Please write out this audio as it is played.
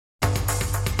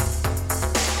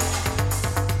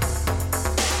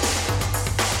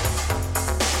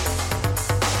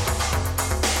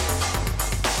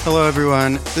Hello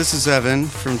everyone, this is Evan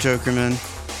from Jokerman.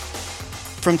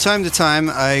 From time to time,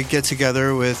 I get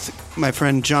together with my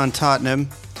friend John Tottenham,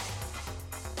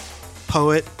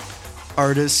 poet,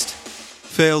 artist,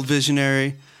 failed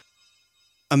visionary,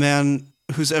 a man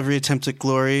whose every attempt at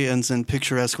glory ends in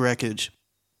picturesque wreckage,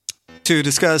 to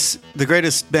discuss the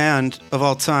greatest band of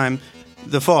all time,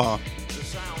 The Fall,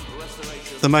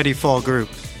 the mighty Fall group.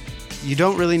 You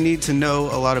don't really need to know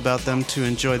a lot about them to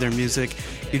enjoy their music.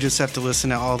 You just have to listen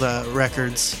to all the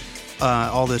records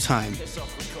all the time,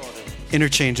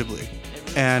 interchangeably,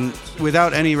 and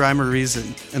without any rhyme or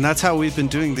reason. And that's how we've been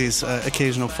doing these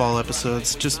occasional Fall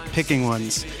episodes, just picking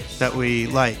ones that we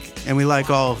like, and we like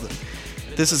all of them.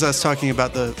 This is us talking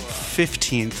about the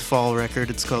 15th Fall record.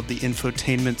 It's called the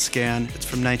INFOTAINMENT Scan. It's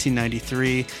from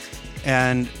 1993,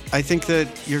 and I think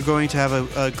that you're going to have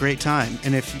a great time.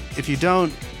 And if you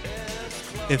don't,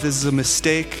 if this is a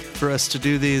mistake for us to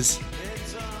do these,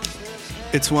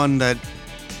 it's one that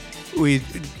we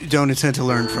don't intend to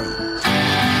learn from.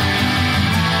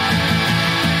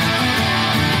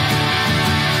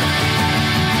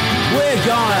 We're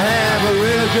gonna have a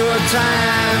real good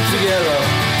time together.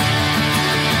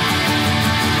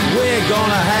 We're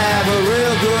gonna have a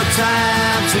real good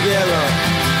time together.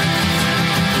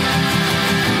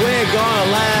 We're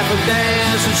gonna laugh and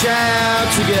dance and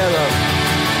shout together.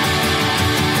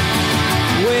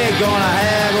 We're gonna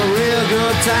have a real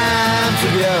good time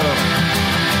together.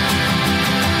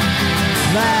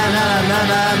 Na na na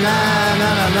na na na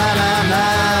na na na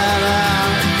na.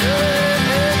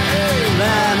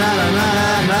 Na na na na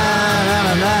na na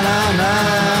na na na.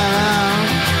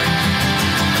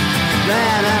 Na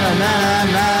na na na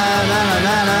na na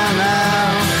na na na.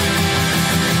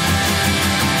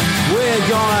 We're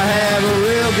gonna have a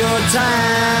real good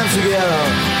time together.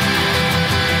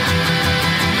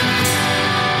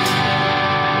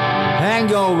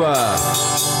 Hangover.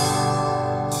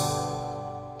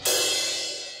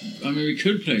 I mean, we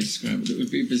could play Scrabble. It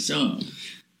would be bizarre.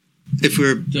 If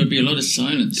we're There'd be a lot of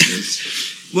silences.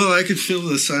 well, I could fill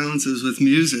the silences with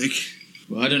music.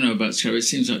 Well, I don't know about Scrabble. It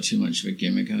seems like too much of a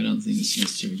gimmick. I don't think it's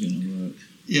necessarily going to work.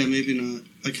 Yeah, maybe not.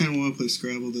 I kind of want to play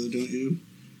Scrabble though, don't you?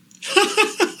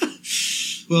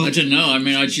 Well, I don't know. I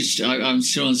mean, I'm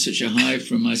still on such a high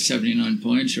from my 79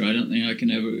 pointer. I don't think I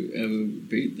can ever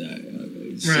beat that.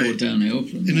 It's all Right. downhill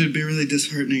from and that. it'd be really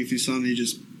disheartening if you saw me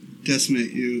just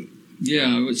decimate you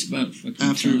Yeah, it's about fucking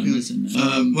after. time, isn't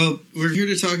it? Well, we're here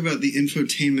to talk about the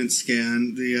Infotainment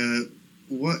Scan. The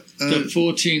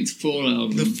 14th Fall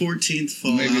album. the 14th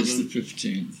Fall Maybe album it's the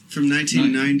 15th. from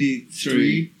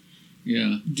 1993.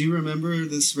 Yeah. Do you remember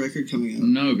this record coming out?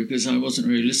 No, because I wasn't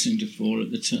really listening to Fall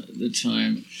at the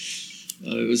time.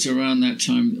 It was around that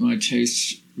time that my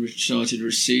tastes started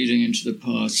receding into the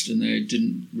past, and they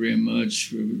didn't re-emerge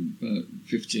for about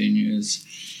 15 years.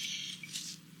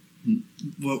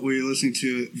 What were you listening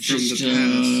to from Just the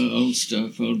past? old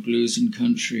stuff, old blues and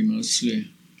country mostly.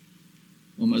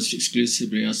 Almost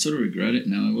exclusively. I sort of regret it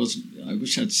now. I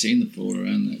wish I'd seen the Fall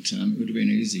around that time. It would have been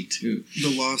easy too. The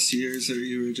Lost Years that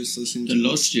you were just listening The to?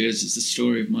 Lost Years is the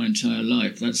story of my entire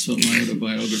life. That's what my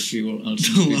autobiography will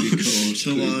ultimately be called.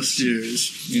 The Lost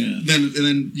Years. Yeah.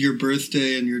 Then your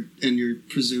birthday and your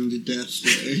presumed death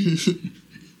day.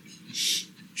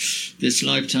 This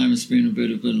lifetime has been a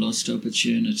bit of a lost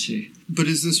opportunity. But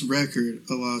is this record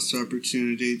a lost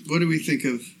opportunity? What do we think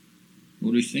of?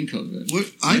 What do you think of it?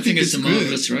 I think it's a good.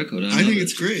 marvelous record. I think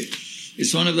it's great.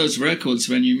 It's one of those records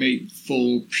when you meet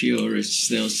Fall purists,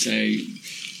 they'll say,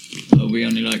 "Oh, we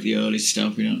only like the early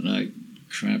stuff. We don't like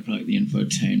crap like the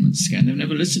Infotainment Scan." They've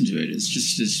never listened to it. It's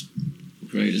just as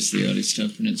great as the early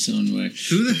stuff in its own way.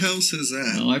 Who the hell says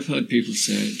that? Now, I've heard people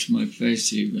say it to my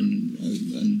face even,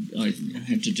 and I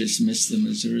had to dismiss them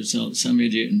as a result. Some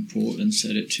idiot in Portland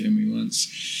said it to me once.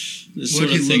 The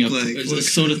sort of thing a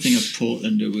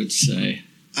Portlander would say.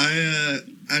 I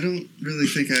don't really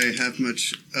think I have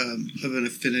much of an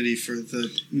affinity for the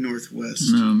Northwest.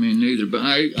 No, me neither. But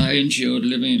I endured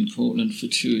living in Portland for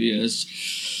 2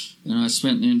 years, and I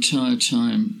spent the entire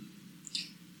time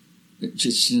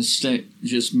just in a state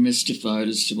just mystified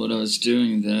as to what I was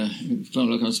doing there. It felt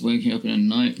like I was waking up in a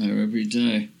nightmare every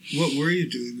day. What were you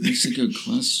doing there? That's a good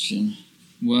question.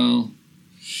 Well,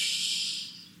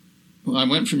 I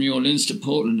went from New Orleans to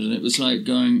Portland, and it was like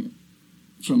going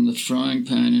from the frying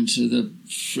pan into the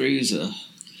freezer.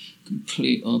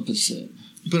 Complete opposite.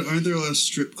 But aren't there a lot of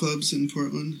strip clubs in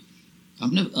Portland?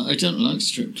 I don't like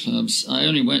strip clubs. I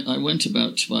went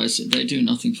about twice. They do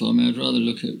nothing for me. I'd rather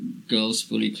look at girls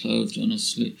fully clothed,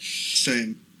 honestly.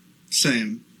 Same.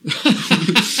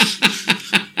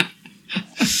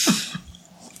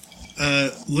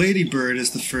 Lady Bird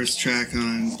is the first track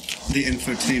on the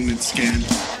infotainment scan.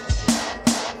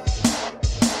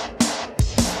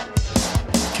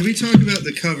 Can we talk about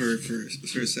the cover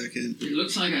for a second? It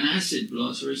looks like an acid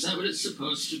blotter. Is that what it's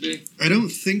supposed to be? I don't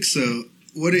think so.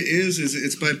 What it is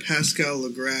it's by Pascal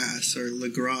Legras, or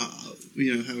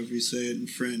Legras, however you say it in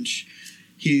French.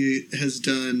 He has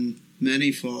done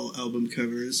many fall album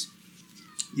covers.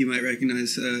 You might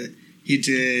recognize, he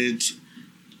did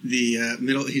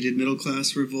Middle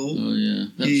Class Revolt. Oh, yeah.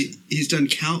 He's done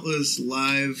countless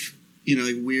live,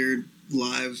 weird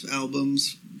live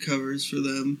albums, covers for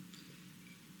them.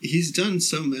 He's done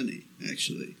so many,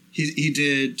 actually. He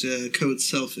did Code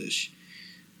Selfish.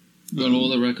 Well, all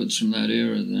the records from that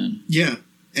era, then. Yeah,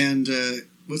 and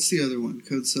what's the other one?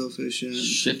 Code Selfish and...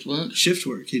 Shiftwork?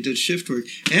 Shiftwork. He did Shiftwork.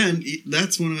 And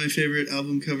that's one of my favorite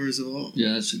album covers of all.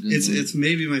 Yeah, that's a good one. It's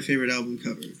maybe my favorite album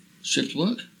cover.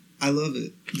 Shiftwork? I love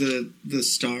it. The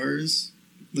stars,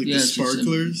 the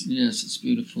sparklers. Yes, it's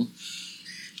beautiful.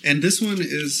 And this one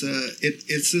is,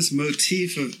 it's this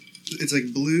motif of... It's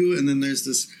like blue, and then there's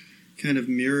this kind of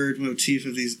mirrored motif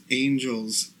of these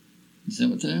angels. Is that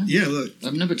what they are? Yeah, look.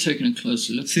 I've never taken a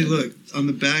closer look. See, look. On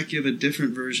the back, you have a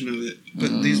different version of it.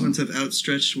 But these ones have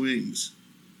outstretched wings.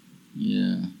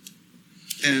 Yeah.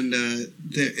 And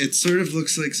it sort of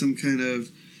looks like some kind of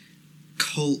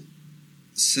cult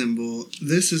symbol.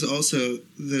 This is also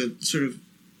the sort of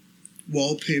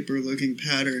wallpaper-looking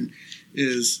pattern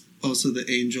is also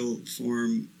the angel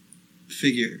form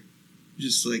figure.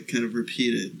 Just like kind of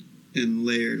repeated and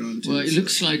layered onto Well, it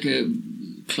looks like a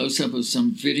close-up of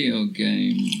some video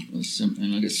game or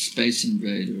something, like a Space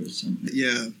Invader or something.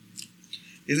 Yeah.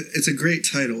 It's a great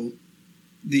title,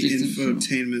 The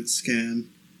Infotainment Scan.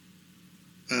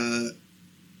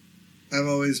 I've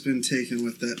always been taken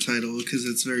with that title because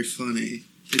it's very funny.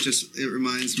 It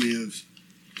reminds me of...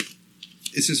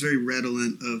 It's just very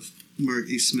redolent of Mark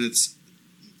E. Smith's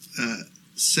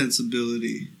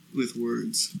sensibility with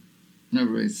words.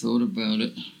 Never really thought about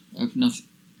it. I've nothing...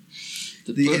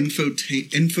 The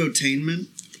infotainment?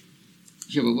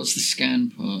 Yeah, but what's the scan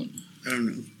part? I don't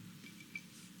know.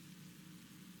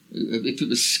 If it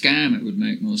was scam, it would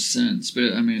make more sense.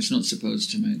 But, I mean, it's not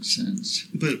supposed to make sense.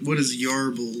 But what is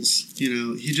yarbles?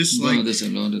 He just well, there's a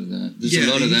lot of that. There's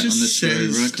a lot of that on this very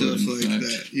record, stuff in like fact.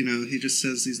 That. He just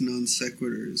says these non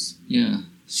sequiturs. Yeah.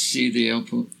 See the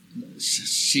apple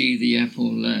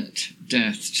let,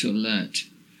 death to let.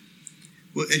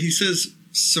 Well, and he says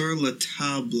sur la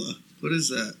table. What is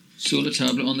that? Sur la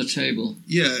table, on the table.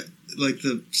 Yeah, like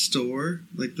the store,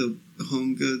 like the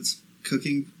home goods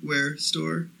cooking ware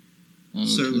store. Oh,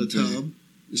 sur la table.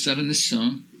 Is that in this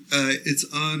song? It's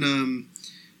on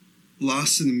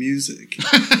Lost in the Music.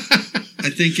 I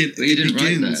think it, but you didn't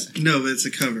begins. Write that. No, but it's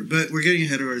a cover. But we're getting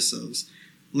ahead of ourselves.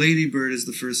 Lady Bird is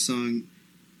the first song.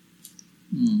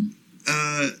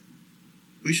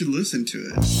 We should listen to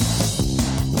it.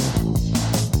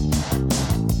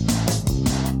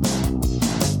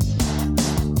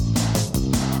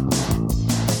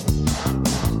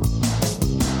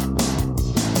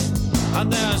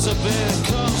 And there's a big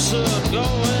concert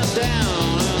going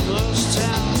down in this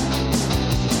town.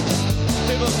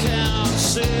 People can't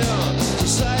see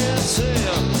society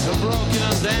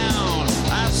broken down.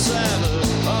 I sat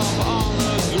up on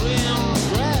the green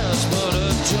grass, but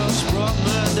it just brought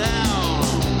me down.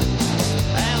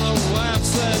 And the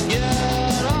waves that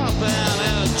get up, and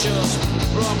it just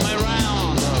brought me round.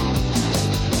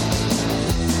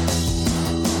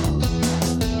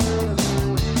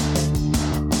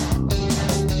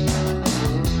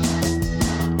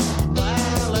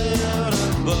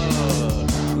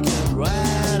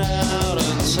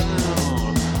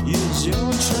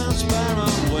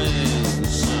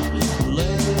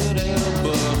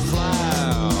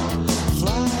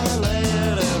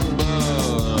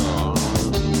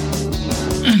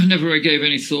 Never gave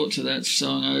any thought to that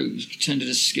song. I tended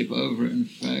to skip over it, in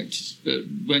fact. But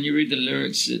when you read the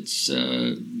lyrics, it's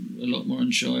a lot more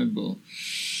enjoyable,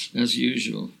 as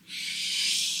usual.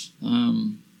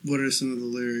 What are some of the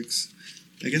lyrics?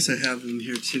 I guess I have them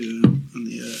here too. On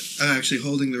the I'm actually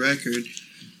holding the record.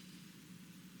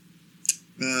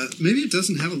 Maybe it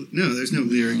doesn't have no. There's no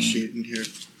lyric sheet in here.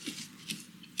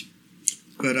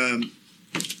 But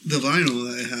the vinyl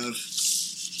that I have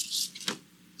is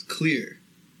clear.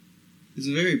 It's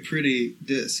a very pretty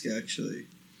disc, actually.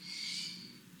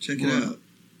 Check it out.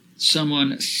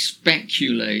 Someone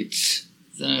speculates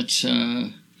that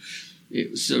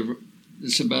it's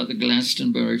about the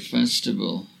Glastonbury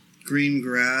Festival. Green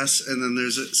grass, and then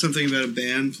there's something about a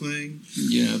band playing.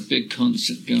 Yeah, a big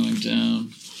concert going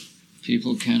down.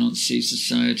 People cannot see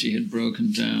society had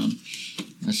broken down.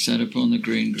 I sat upon the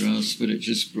green grass, but it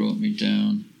just brought me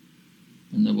down.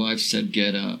 And the wife said,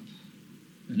 "Get up."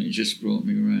 And it just brought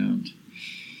me around.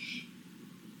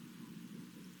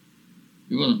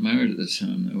 He wasn't married at the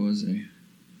time, though, was he?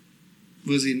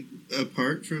 Was he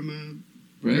apart from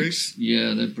Briggs?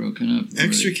 Yeah, they've broken up.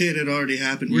 Extricate had already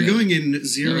happened. We're going in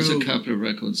zero. There was a couple of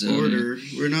records order.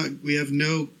 earlier. We have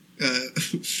no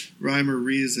rhyme or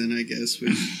reason, I guess,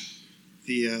 with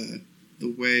the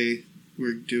way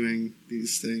we're doing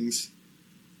these things.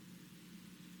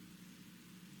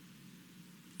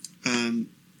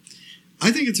 I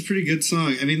think it's a pretty good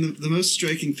song. I mean, the most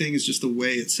striking thing is just the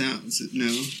way it sounds.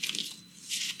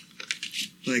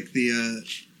 Like the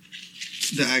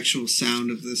actual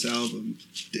sound of this album.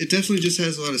 It definitely just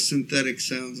has a lot of synthetic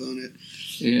sounds on it.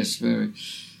 Yes, very.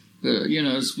 But, you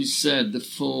know, as we said, the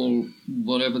full,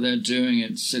 whatever they're doing,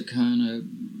 it's a kind of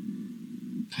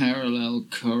parallel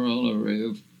corollary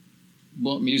of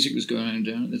what music was going on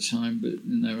down at the time, but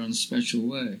in their own special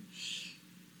way.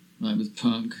 Like with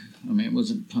punk. I mean, it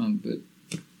wasn't punk, but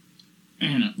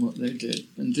what they did.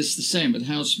 And this is the same with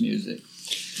house music.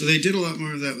 Well, they did a lot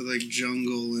more of that with like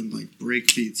jungle and like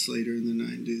breakbeats later in the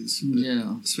 90s.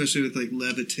 Yeah. Especially with like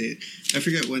Levitate. I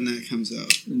forget when that comes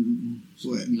out.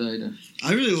 What? Later.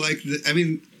 I really like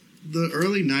the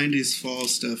early 90s fall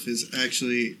stuff is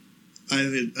actually, I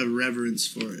have a reverence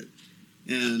for it.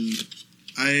 And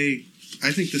I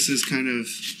think this is kind of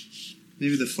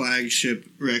maybe the flagship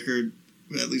record,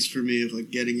 at least for me, of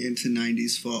like getting into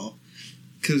 90s fall.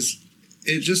 Because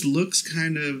it just looks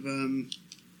kind of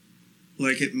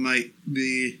like it might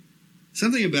be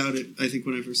something about it. I think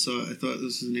when I first saw it, I thought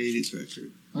this was an 80s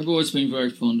record. I've always been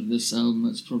very fond of this album.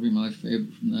 It's probably my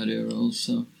favourite from that era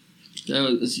also. They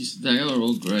are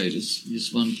all great. It's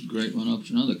just one great one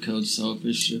after another. Code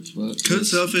Selfish, Shift Work, Code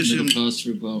Selfish Middle and Class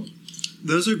Revolt.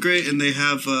 Those are great, and they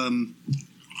have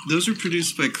those are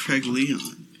produced by Craig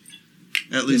Leon.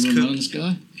 At least the Ramones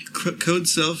guy? Code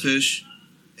Selfish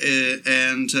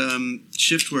and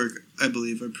Shift Work, I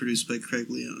believe, are produced by Craig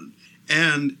Leon.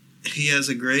 And he has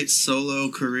a great solo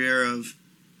career of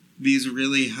these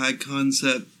really high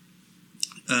concept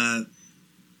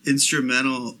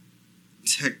instrumental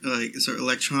sort of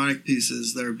electronic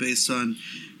pieces that are based on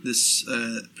this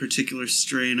particular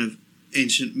strain of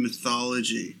ancient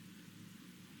mythology.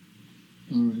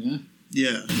 Oh, yeah?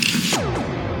 Yeah.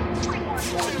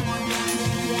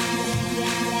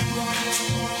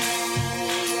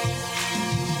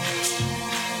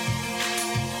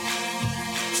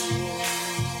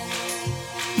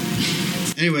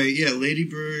 Anyway, yeah,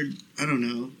 Ladybird, I don't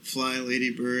know, Fly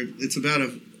Ladybird. It's about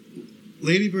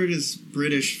Ladybird is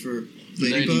British for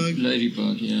ladybug.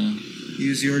 Ladybug, yeah.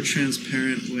 Use your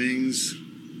transparent wings.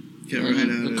 Get right out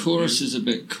of it. The chorus is a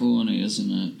bit corny,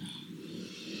 isn't it?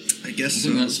 I guess I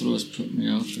think that's what always put me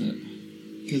off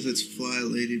it. Because it's Fly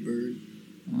Ladybird.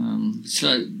 It's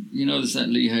like, you know, there's that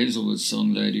Lee Hazelwood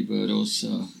song, Ladybird,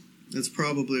 also. That's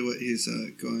probably what he's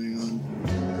going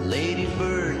on.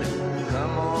 Ladybird,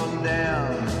 come on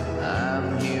down.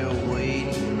 I'm here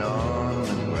waiting on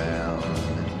the ground.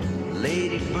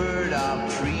 Ladybird, I'll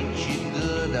treat you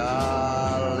good.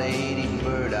 Ah,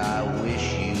 Ladybird, I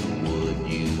wish you would.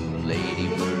 You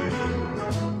Ladybird,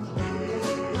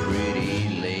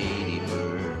 pretty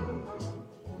Ladybird.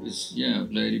 Yeah,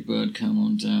 Ladybird, come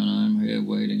on down. I'm here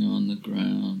waiting on the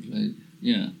ground.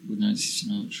 With Nancy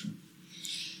Sinatra.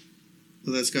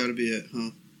 Well, that's got to be it,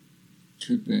 huh?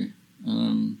 Could be.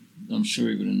 I'm sure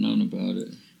he would have known about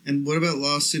it. And what about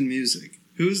Lost in Music?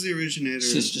 Who is the originator?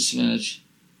 Sister Sledge.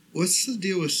 What's the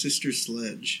deal with Sister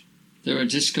Sledge? They're a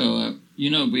disco. You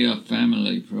know, We Are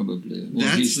Family, probably. Well,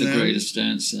 That's he's the them? greatest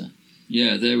dancer.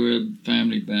 Yeah, they were a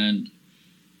family band,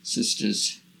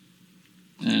 sisters.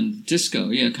 And disco,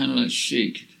 yeah, kind of like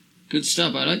Chic. Good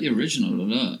stuff. I like the original a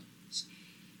lot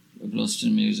of Lost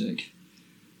in Music.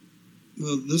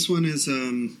 Well, this one is,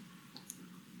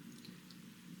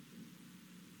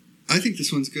 I think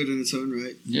this one's good in its own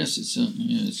right. Yes, it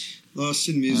certainly is. Lost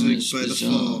in Music It's by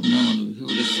bizarre. The Fall. No one who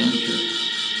would have thunk it.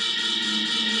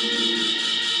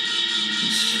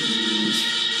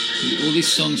 All these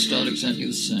songs start exactly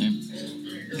the same.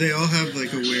 They all have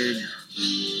like a weird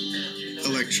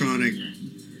electronic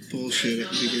bullshit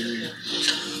at the beginning.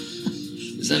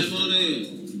 Is that...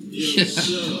 Yeah.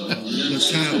 The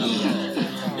tableau.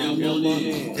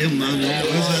 Il money.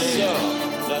 What is that?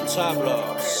 The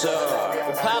tableau, sir.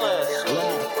 The palace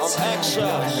of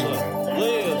excess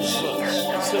lives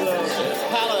to the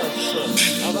palace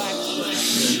of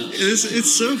access.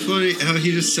 It's so funny how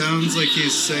he just sounds like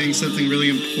he's saying something really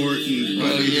important,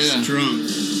 but he's drunk.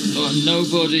 Oh,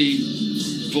 nobody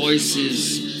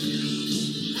voices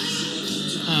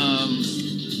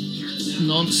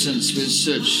nonsense with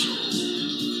such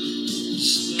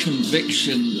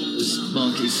conviction as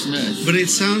Marky Smith. But it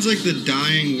sounds like the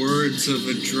dying words of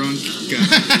a drunk guy.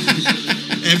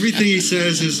 Everything he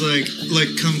says is like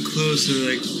come closer,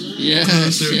 like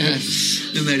closer,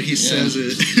 and that he says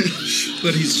it.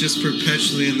 But he's just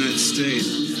perpetually in that state.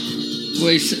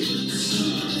 Well, it's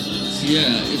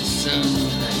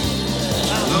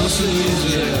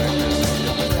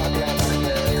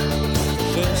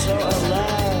Feel so alive.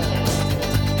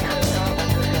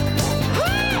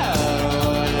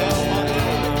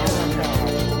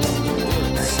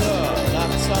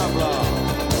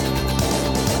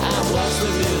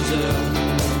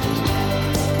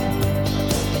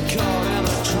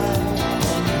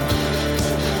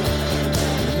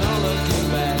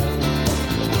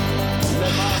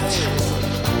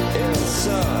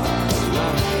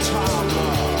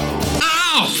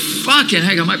 Oh, fucking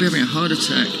heck, I might be having a heart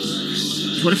attack.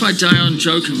 What if I die on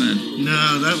Joker Man?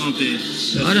 No, that won't be.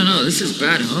 I don't know, this is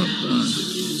bad heartburn.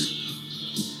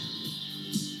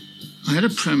 I had a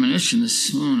premonition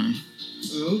this morning.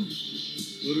 Oh?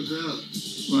 What about?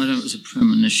 Well, I don't know if it was a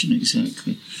premonition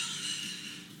exactly.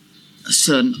 A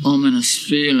certain ominous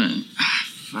feeling. Ah,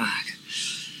 fuck.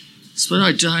 It's when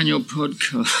I die on your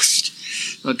podcast.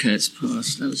 Okay, it's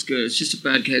past. That was good. It's just a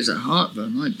bad case of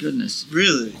heartburn. My goodness.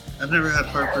 Really? I've never had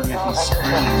heartburn make me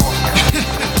scream.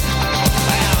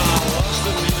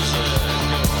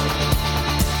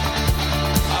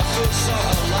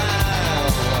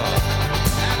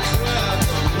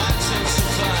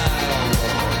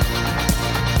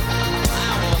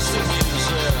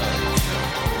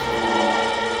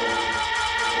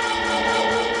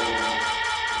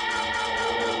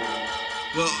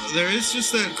 Well, there is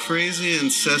just that crazy,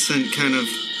 incessant kind of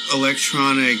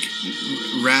electronic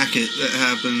racket that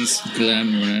happens.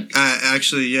 Glam rack.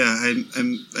 Actually, yeah, I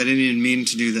didn't even mean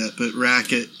to do that, but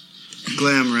racket,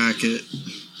 glam racket,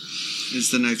 is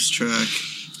the next track.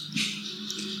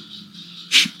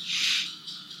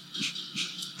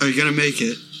 Are you gonna make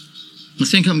it? I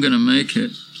think I'm gonna make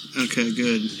it. Okay,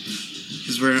 good.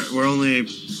 Because we're only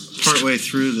partway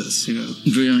through this, you know.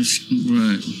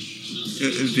 Right.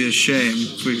 It would be a shame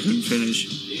if we couldn't finish.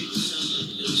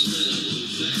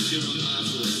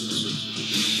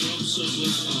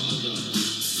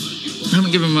 I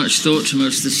haven't given much thought to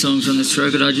most of the songs on this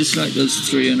record. I just like those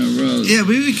three in a row. Yeah,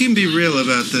 we can be real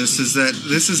about this, is that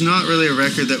this is not really a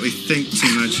record that we think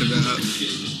too much about.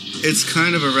 It's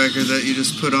kind of a record that you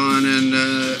just put on and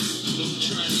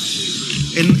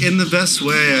in the best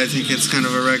way, I think it's kind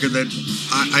of a record that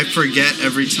I forget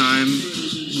every time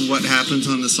what happens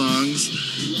on the songs,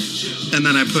 and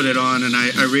then I put it on and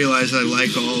I realize I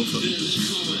like all of them.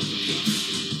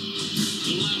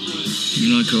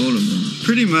 You like all of them?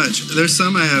 Pretty much. There's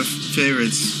some I have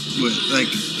favorites with.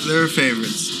 Like, there are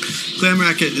favorites. Glam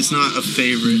Racket is not a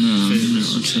favorite. No,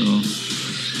 not at all.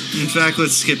 In fact,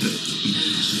 let's skip it.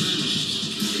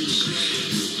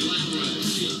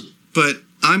 But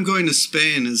I'm Going to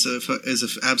Spain is a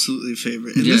absolutely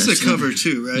favorite. And this is a cover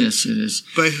too, right? Yes, it is.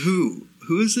 By who?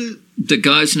 Who is it? The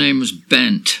guy's name was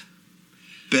Bent.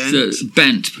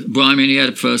 Bent. Well, I mean, he had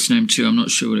a first name too. I'm not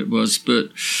sure what it was,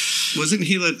 but wasn't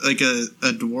he like a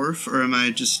dwarf, or am I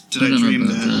just did I dream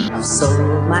that? I've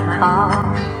sold my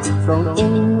car, thrown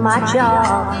in my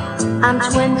jar. I'm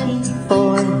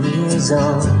 24 years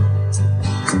old.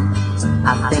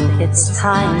 I think it's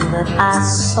time that I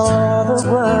saw the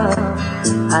world,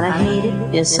 and I hate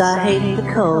it. Yes, I hate the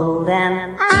cold,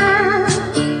 and I'm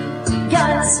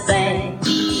going to Spain.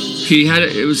 He had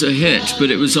it was a hit, but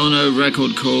it was on a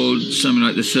record called something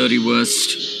like the 30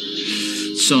 Worst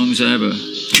Songs Ever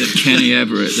that Kenny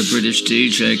Everett, the British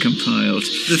DJ, compiled.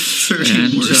 The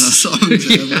 30 Worst Songs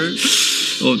Ever?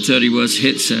 Or 30 Worst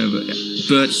Hits Ever.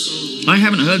 But I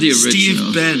haven't heard the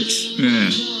original. Steve Bent. Yeah.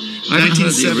 I haven't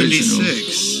heard the original.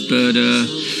 1976. But,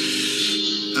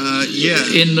 yeah.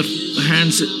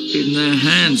 In their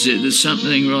hands, there's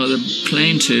something rather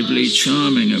plaintively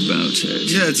charming about it.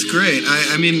 Yeah, it's great.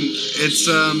 I mean, it's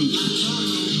I'm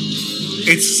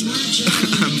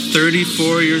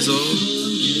 34 years old.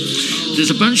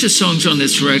 There's a bunch of songs on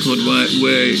this record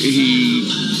where he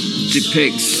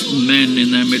depicts men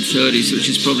in their mid-30s, which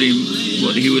is probably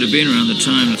what he would have been around the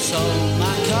time. Sold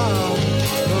my car,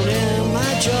 thrown in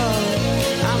my jar.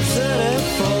 I'm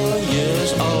 34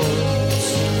 years old.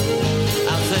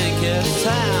 I think it's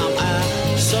time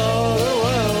I saw the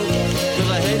world, 'cause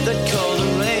I hate the cold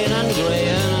and rain and grey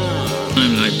and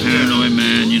I'm like Paranoid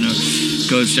Man, you know,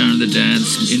 goes down to the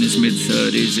dance in his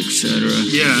mid-30s, etc.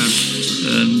 Yeah.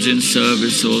 And In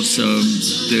Service also,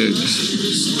 the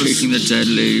Kicking the Dead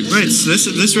Leaves. Right, so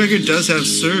this record does have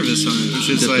Service on it, which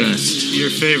is The like best. your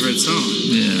favorite song.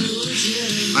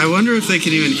 Yeah. I wonder if they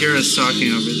can even hear us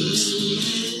talking over this.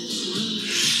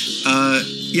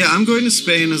 Yeah, I'm Going to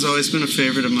Spain has always been a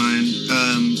favorite of mine.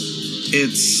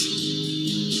 It's...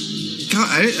 God,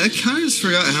 I kind of just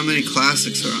forgot how many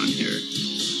classics are on here.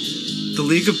 The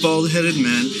League of Bald-Headed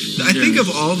Men. I think of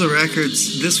all the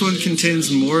records, this one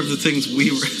contains more of the things we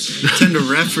tend to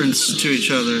reference to each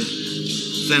other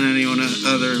than any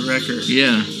other record.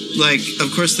 Yeah. Like,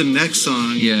 of course, the next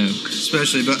song,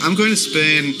 especially. But I'm Going to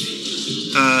Spain.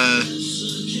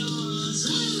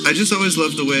 I just always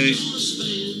love the way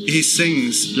he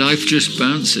sings. Life Just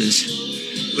Bounces.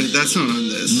 Wait, that's not on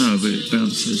this. No, but it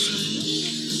bounces.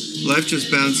 Life Just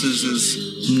Bounces is...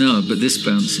 No, but this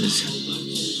bounces.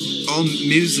 All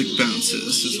music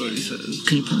bounces, is what he says.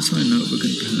 Can you pass my notebook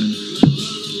and pen?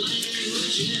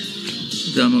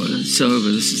 It's over.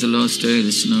 This is the last day of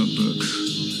this notebook.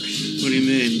 What do you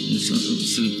mean?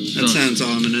 That sounds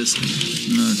ominous.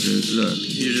 No, dude, look.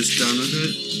 You're just done with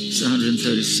it? It's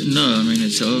 130. No, I mean,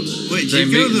 it's over. Wait,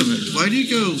 why do you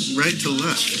go right to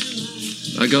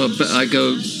left? I go upwards.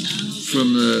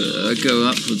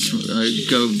 I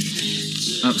go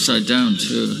upside down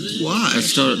too. Why? I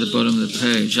start at the bottom of the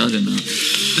page. I don't know.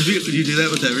 Do you do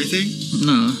that with everything?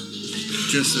 No.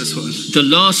 Just this one. The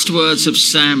last words of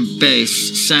Sam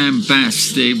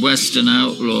Bass, the Western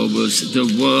outlaw, was, "The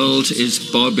world is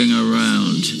bobbing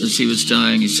around." As he was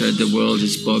dying, he said, "The world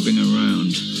is bobbing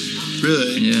around."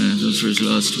 Really? Yeah, those were his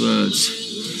last words.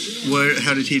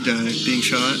 How did he die? Being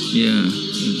shot? Yeah.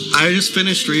 I just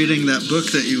finished reading that book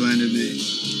that you lended me.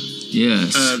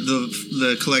 Yes.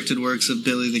 The collected works of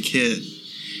Billy the Kid.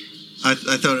 I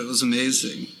thought it was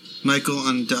amazing. Michael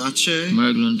Ondaatje.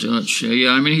 Yeah,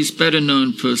 I mean, he's better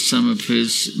known for some of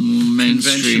his more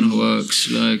mainstream works,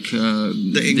 like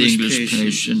The English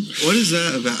Patient. What is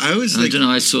that about? I don't know.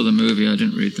 I saw the movie. I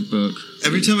didn't read the book.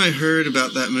 Every time I heard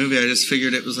about that movie, I just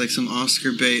figured it was like some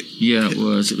Oscar bait. Yeah, it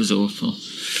was. It was awful.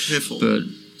 Piffle. But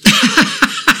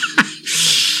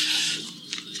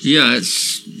yeah,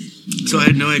 it's. So I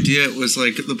had no idea it was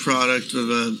like the product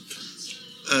of a.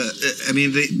 I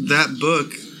mean, that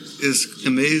book is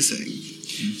amazing.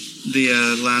 The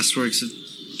last works of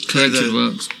collected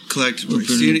works.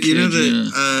 You know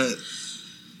that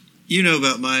you know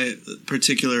about my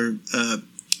particular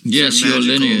yes, your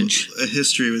lineage,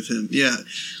 history with him. Yeah,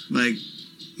 my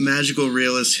magical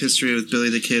realist history with Billy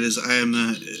the Kid is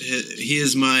he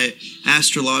is my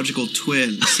astrological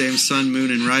twin, same sun,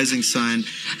 moon, and rising sign.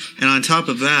 And on top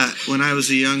of that, when I was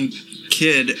a young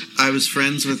kid, I was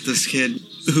friends with this kid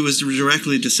who was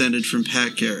directly descended from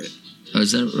Pat Garrett. Oh,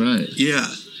 is that right? Yeah.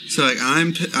 So like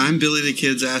I'm Billy the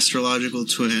Kid's astrological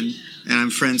twin, and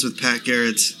I'm friends with Pat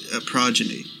Garrett's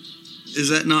progeny. Is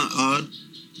that not odd?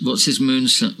 What's his moon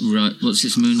sign? Right. What's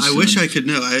his moon sign? I wish I could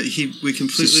know. We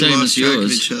completely lost track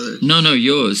of each other. No,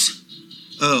 yours.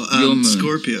 Oh, your moon.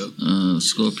 Scorpio. Oh,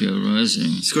 Scorpio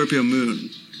rising. Scorpio moon.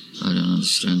 I don't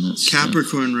understand that.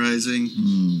 Capricorn rising.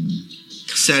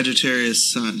 Sagittarius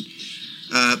sun.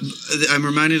 I'm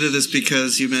reminded of this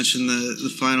because you mentioned the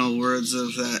final words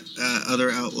of that other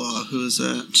outlaw. Who was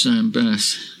that? Sam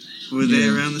Bass. Were they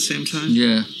around the same time?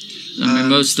 Yeah. I mean,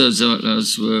 most of those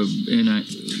outlaws were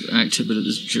active, but it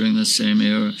was during the same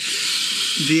era.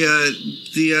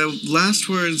 The last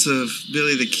words of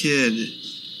Billy the Kid,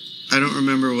 I don't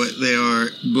remember what they are.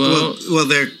 Well,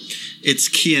 it's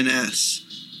Q&S.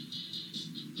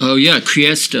 Oh yeah,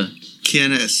 Criesta.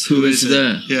 Q&S. Who is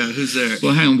there? Yeah, who's there?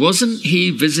 Well, hang on. Wasn't he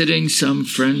visiting some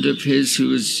friend of his who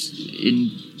was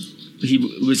in? He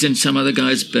was in some other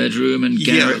guy's bedroom, and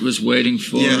Garrett was waiting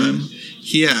for him.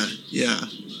 Yeah,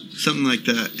 something like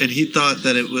that. And he thought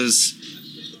that it was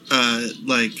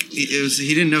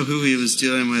he didn't know who he was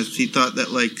dealing with. He thought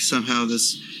that like somehow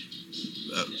this.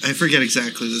 I forget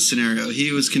exactly the scenario.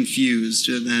 He was confused,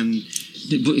 and then.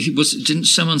 Didn't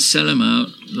someone sell him out?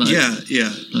 Like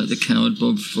the coward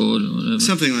Bob Ford or whatever.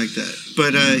 Something like that.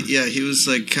 But he was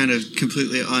like kind of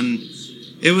completely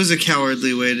It was a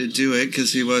cowardly way to do it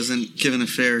because he wasn't given a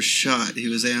fair shot. He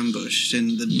was ambushed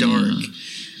in the dark.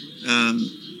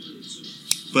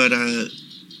 But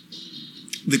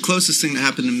the closest thing that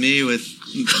happened to me with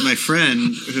my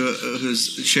friend who's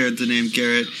shared the name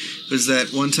Garrett was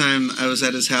that one time I was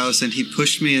at his house and he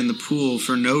pushed me in the pool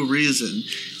for no reason.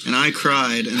 And I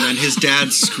cried, and then his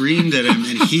dad screamed at him,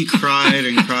 and he cried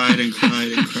and cried and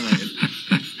cried and cried.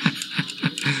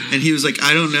 And he was like,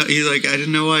 I don't know. He's like, I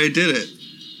didn't know why I did it.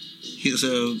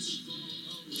 So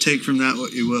take from that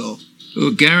what you will. Well,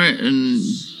 Garrett and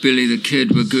Billy the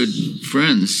Kid were good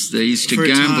friends. They used to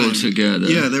gamble together.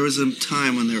 Yeah, there was a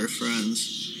time when they were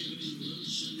friends.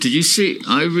 Did you see?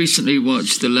 I recently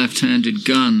watched The Left-Handed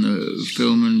Gun, the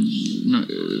film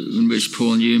in which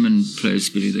Paul Newman plays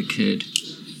Billy the Kid.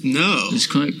 No. It's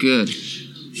quite good.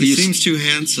 He seems too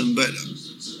handsome, but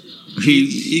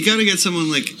you got to get someone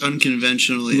like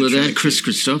unconventionally Well, they had attractive. Chris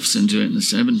Christopherson do it in the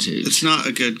 70s. It's not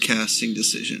a good casting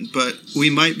decision, but we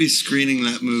might be screening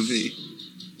that movie.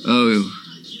 Oh.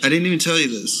 I didn't even tell you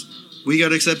this. We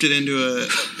got accepted into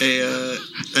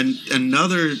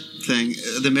another thing.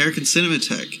 The American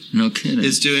Cinematheque No kidding.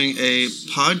 is doing a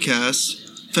podcast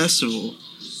festival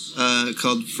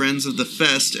called Friends of the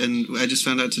Fest, and I just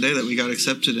found out today that we got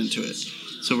accepted into it.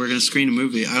 So we're going to screen a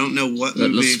movie. I don't know what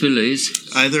At movie. Los Feliz?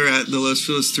 Either at the Los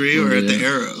Feliz 3 or at the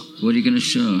Arrow. What are you going to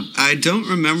show? I don't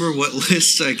remember what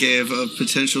list I gave of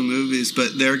potential movies,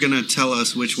 but they're going to tell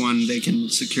us which one they can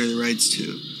secure the rights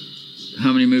to.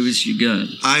 How many movies you got?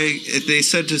 They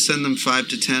said to send them 5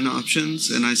 to 10 options,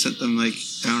 and I sent them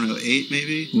 8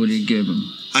 maybe. What do you give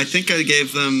them? I think I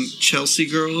gave them Chelsea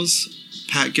Girls,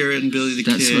 Pat Garrett and Billy the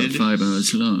That's Kid. about 5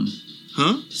 hours long.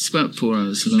 Huh? It's about 4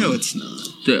 hours long. No, it's not.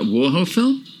 The Warhol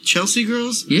film? Chelsea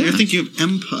Girls? Yeah. You're thinking of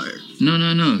Empire.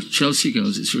 No. Chelsea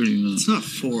Girls, it's really long. It's not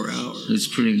 4 hours. It's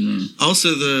pretty long. Also,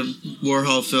 the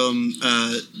Warhol film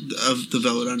of the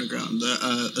Velvet Underground,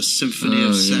 A Symphony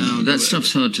of Sound. That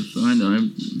stuff's hard to find.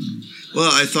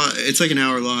 Well, I thought it's like an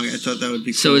hour long. I thought that would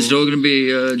be cool. So is it all going to be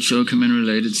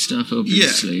Jokerman-related stuff,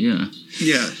 obviously? Yeah.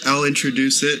 Yeah, I'll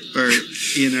introduce it, or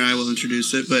Ian and I will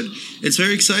introduce it, but it's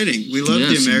very exciting. We love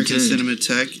the American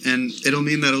Cinematheque, and it'll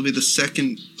mean that it'll be the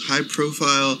second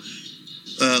high-profile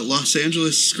Los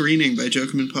Angeles screening by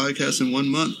Jokerman Podcast in 1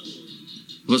 month.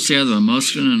 What's the other one?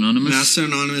 Master and Anonymous? Master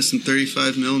Anonymous and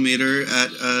 35mm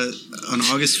on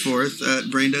August 4th at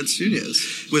Braindead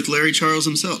Studios with Larry Charles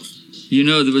himself. You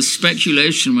know, there was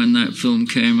speculation when that film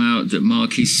came out that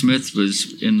Marky Smith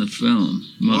was in the film.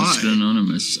 Master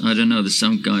Anonymous. I don't know, there's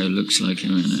some guy who looks like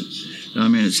him in it. I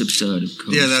mean, it's absurd, of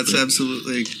course. Yeah, that's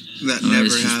absolutely... That never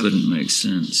just happened. wouldn't make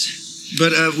sense.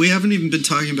 But we haven't even been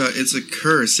talking about It's a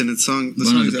Curse, and the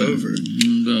song's over.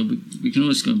 Well, we can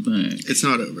always go back. It's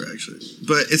not over, actually.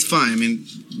 But it's fine. I mean,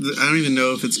 I don't even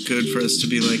know if it's good for us to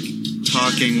be,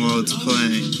 talking while it's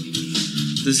playing.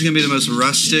 This is going to be the most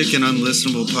rustic and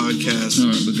unlistenable podcast. All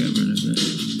right, we'll get rid of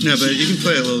it. No, but you can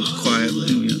play it a little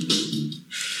quietly.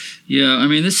 Yeah, I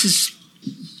mean, this is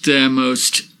their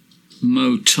most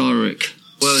motoric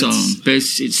song.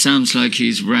 It sounds like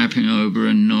he's rapping over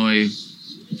a Noi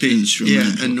beat.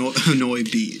 Instrumental. Yeah, a Noi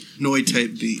beat. Noi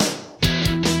type beat.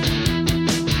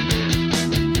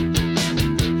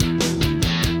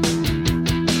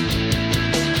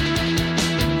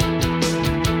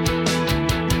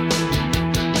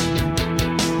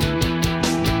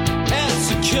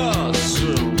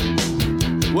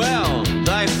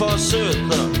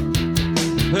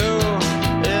 Who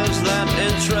is that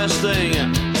interesting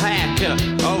hack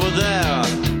over there?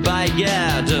 By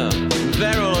Gad,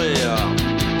 verily.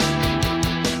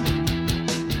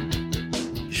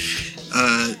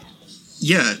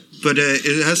 Yeah, but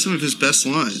it has some of his best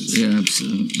lines. Yeah,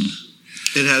 absolutely.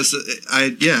 It has,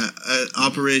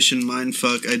 Operation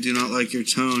Mindfuck, I do not like your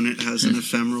tone. It has an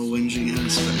ephemeral whinging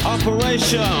aspect.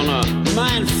 Operation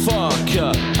Mindfuck,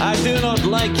 I do not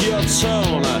like your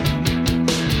tone.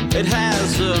 It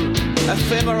has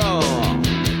ephemeral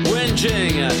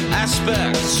whinging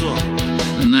aspects.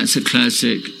 And that's a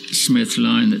classic Smith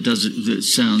line that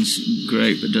sounds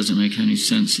great but doesn't make any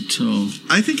sense at all.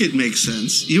 I think it makes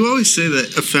sense. You always say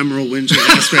that ephemeral whinging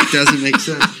aspect doesn't make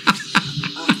sense.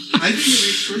 I think it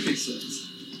makes perfect sense.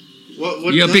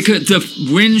 Because the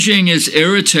whinging is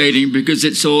irritating because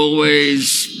it's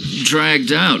always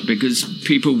dragged out because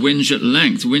people whinge at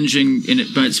length. Whinging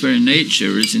by its very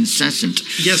nature is incessant.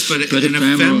 Yes, but an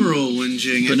ephemeral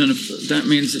whinging. But that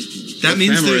means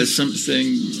ephemera is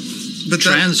something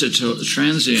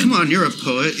transient. Come on, you're a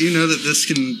poet. You know that this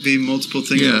can be multiple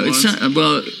things at once.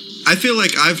 I feel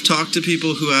like I've talked to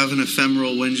people who have an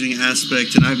ephemeral whinging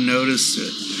aspect, and I've noticed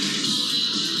it.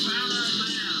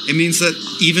 It means that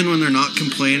even when they're not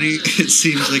complaining, it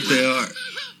seems like they are.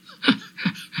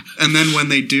 And then when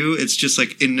they do, it's just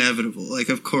inevitable.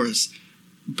 Of course.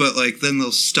 But then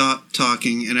they'll stop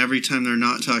talking, and every time they're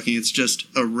not talking, it's just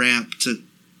a ramp to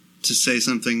say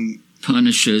something.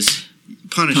 Punishers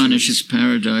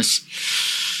paradise.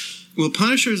 Well,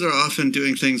 punishers are often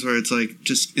doing things where it's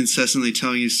just incessantly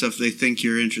telling you stuff they think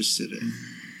you're interested in.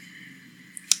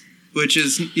 Which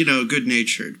is,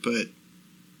 good-natured, but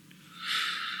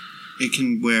it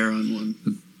can wear on one.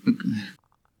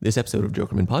 This episode of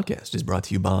Jokerman Podcast is brought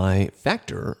to you by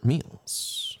Factor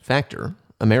Meals. Factor,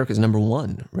 America's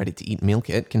 #1 ready-to-eat meal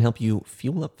kit can help you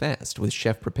fuel up fast with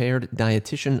chef-prepared,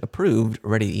 dietitian-approved,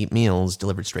 ready-to-eat meals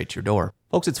delivered straight to your door.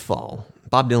 Folks, it's fall.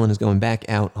 Bob Dylan is going back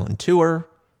out on tour.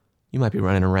 You might be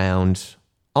running around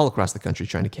all across the country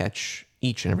trying to catch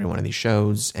each and every one of these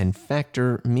shows, and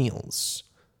Factor Meals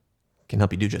can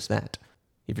help you do just that.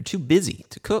 If you're too busy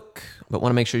to cook but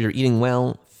want to make sure you're eating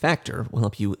well, Factor will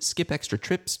help you skip extra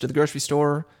trips to the grocery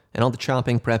store and all the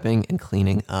chopping, prepping, and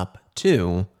cleaning up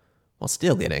too, while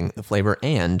still getting the flavor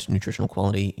and nutritional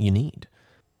quality you need.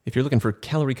 If you're looking for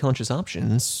calorie-conscious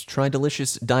options, try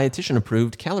delicious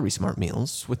dietitian-approved Calorie Smart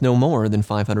meals with no more than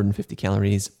 550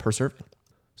 calories per serving.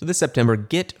 So this September,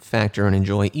 get Factor and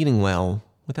enjoy eating well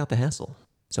without the hassle.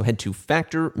 So head to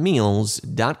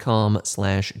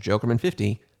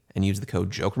factormeals.com/Jokerman50 and use the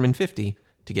code Jokerman50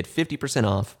 to get 50%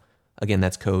 off. Again,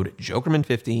 that's code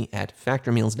Jokerman50 at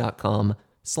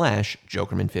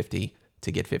factormeals.com/Jokerman50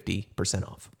 to get 50%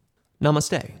 off.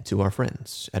 Namaste to our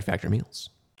friends at Factor Meals.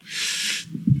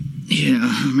 Yeah,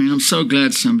 I mean, I'm so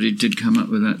glad somebody did come up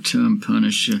with that term,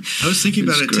 Punisher. I was thinking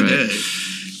about it great. today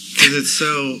because it's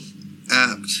so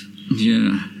apt.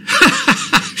 Yeah.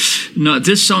 No,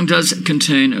 this song does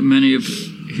contain many of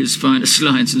his finest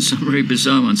lines and some very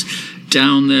bizarre ones.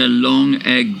 Down their long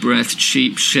egg breath,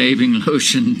 cheap shaving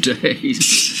lotion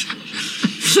days.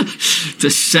 The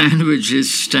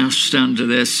sandwiches stashed under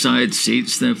their side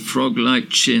seats, their frog-like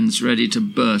chins ready to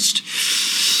burst.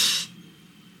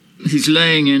 He's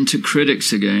laying into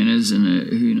critics again, isn't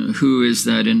it? You know, who is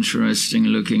that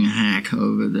interesting-looking hack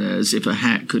over there? As if a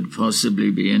hack could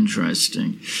possibly be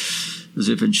interesting. As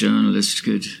if a journalist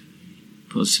could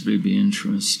possibly be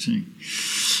interesting.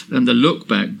 And the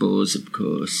look-back bores, of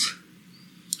course.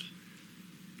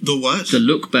 The what? The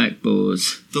look-back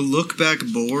bores. The look-back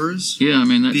bores? Yeah, I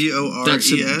mean,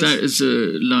 B-O-R-E-S? that is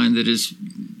a line that is...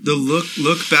 The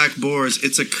look-back bores,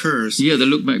 it's a curse. Yeah, the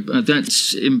look-back...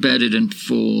 that's embedded in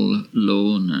fall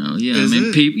law now. Yeah, Is I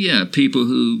mean, it? people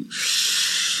who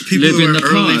live in the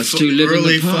past. Who live in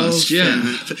the past,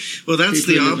 yeah. Well, that's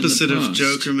People the who live in the opposite of past.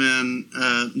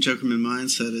 Jokerman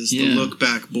mindset is Yeah. the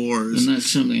look-back bores. And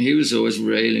that's something he was always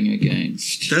railing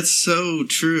against. That's so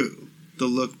true. The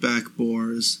look-back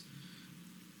bores.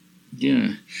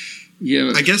 Yeah.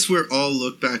 Yeah. I guess we're all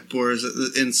look-back bores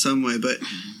in some way, but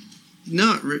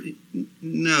not really.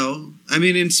 No. I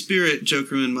mean, in spirit,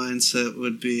 Jokerman mindset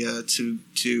would be to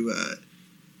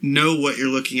know what you're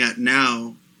looking at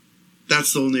now.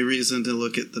 That's the only reason to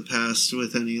look at the past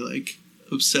with any, like,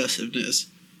 obsessiveness,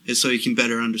 is so you can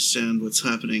better understand what's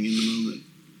happening in the moment.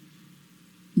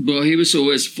 Well, he was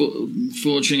always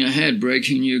forging ahead,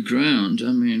 breaking new ground.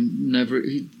 I mean,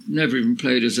 he never even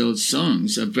played his old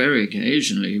songs. Very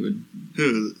occasionally he would.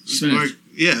 Who? Smith. Mark,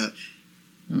 yeah.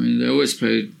 I mean, they always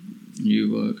played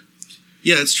new work.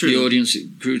 Yeah, it's true. The audience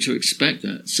grew to expect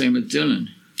that. Same with Dylan.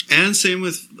 And same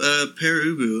with Per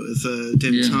Ubu, with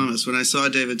David Yeah. Thomas. When I saw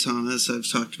David Thomas, I've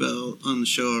talked about on the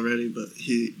show already, but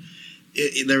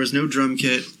there was no drum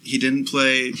kit. He didn't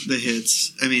play the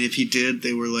hits. I mean, if he did,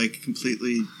 they were like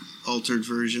completely altered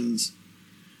versions.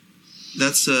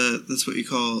 That's what you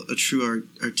call a true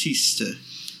artiste.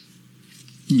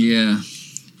 Yeah.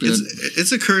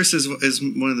 It's a Curse is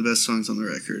one of the best songs on the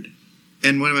record,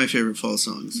 and one of my favorite fall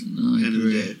songs. I End of the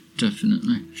agree. day.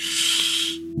 Definitely.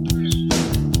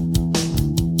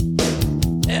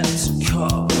 It's a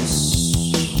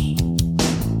curse.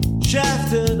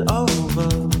 Shafted over.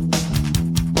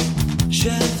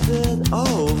 Shafted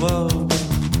over.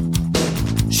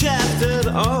 Shafted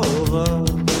over.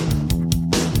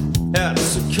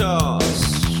 It's a curse.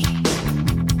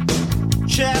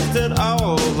 Shafted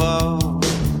over.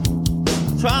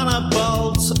 Trying to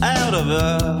bolt out of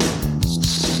it.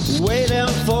 Waiting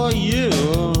for you.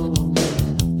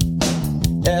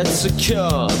 It's a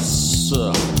curse.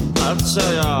 I'll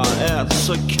tell ya, it's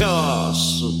a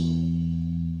curse.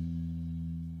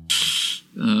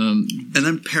 And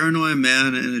then Paranoia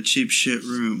Man in a Cheap Shit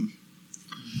Room.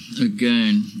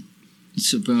 Again,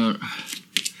 it's about...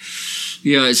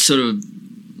 Yeah, it's sort of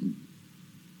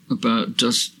about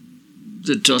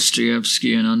the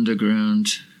Dostoevskian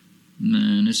underground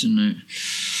man, isn't it?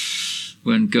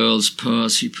 When girls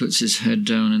pass, he puts his head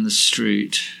down in the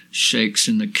street, shakes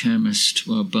in the chemist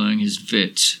while buying his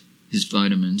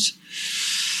vitamins.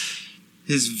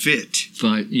 His Vit.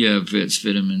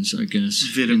 Vitamins, I guess.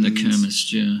 Vitamins. In the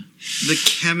chemist, yeah. The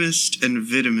chemist and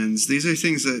vitamins. These are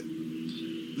things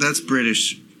that's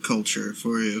British culture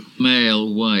for you. Male,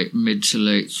 white, mid to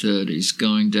late 30s,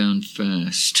 going down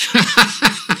fast.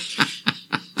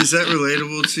 Is that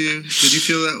relatable to you? Did you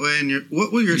feel that way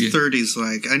what were your 30s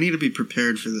like? I need to be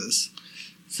prepared for this.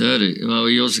 30. Well,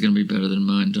 yours are going to be better than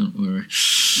mine, don't worry.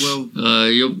 Well,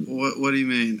 what do you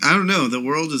mean? I don't know. The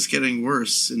world is getting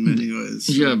worse in many ways.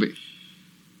 Yeah, but...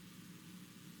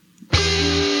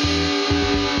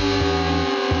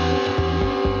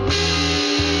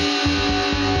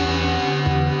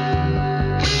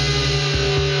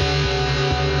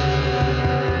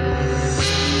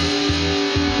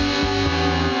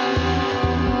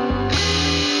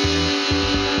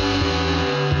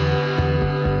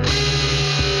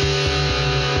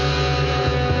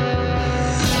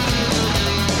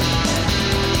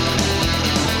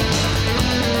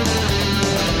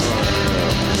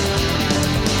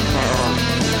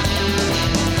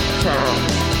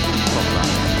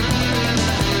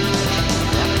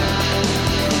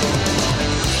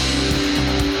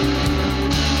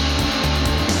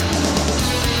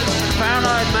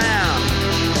 Paranoid man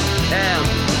and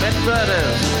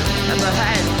McBurders at the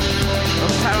height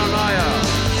of paranoia,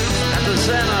 at the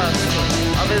zenith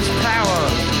of his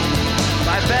powers,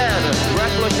 by bed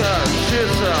replica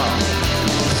shooter,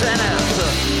 zenith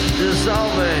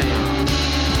dissolving,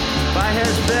 by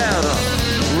his bed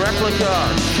replica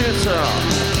shooter.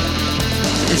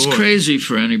 It's crazy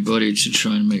for anybody to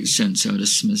try and make sense out of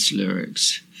Smith's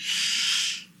lyrics.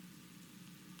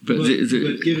 But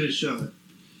give it a shot.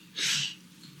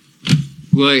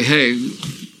 Well, hey,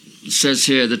 it says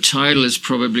here the title is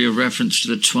probably a reference to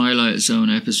the Twilight Zone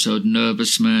episode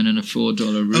 "Nervous Man in a $4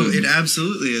 Room." Oh, it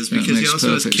absolutely is, That because he makes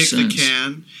also has perfect Kick sense. the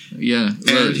Can, Yeah,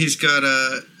 well, and he's got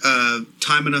a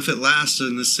Time Enough at Last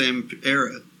in the same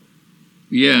era.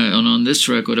 yeah, and on this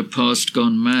record, "A Past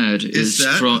Gone Mad" Is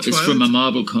that from the it's from a Twilight?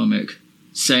 Marvel comic,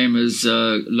 same as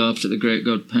 "Laughed at the Great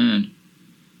God Pan."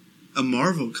 A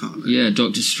Marvel comic. Yeah,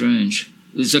 Doctor Strange.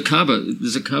 There's a cover.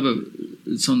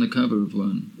 It's on the cover of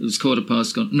one. It was called "A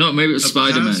Past Gone." No, maybe it was A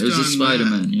Spider-Man. Past It was a Gone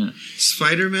Spider-Man. Mad. Yeah.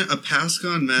 Spider-Man, A Past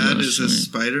Gone Mad Yeah, is a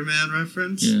sorry. Spider-Man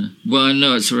reference? Yeah. Well, I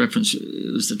know it's a reference.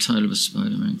 It was the title of a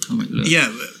Spider-Man comic. Look.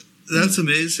 Yeah, but that's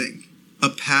amazing. A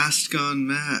Past Gone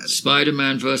Mad.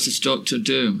 Spider-Man versus Doctor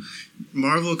Doom.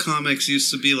 Marvel comics used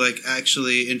to be like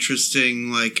actually interesting,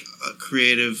 like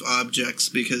creative objects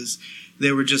because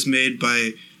they were just made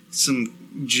by some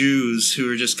Jews who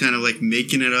were just kind of like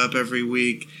making it up every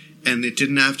week, and it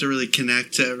didn't have to really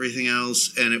connect to everything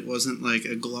else, and it wasn't like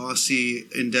a glossy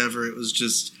endeavor. It was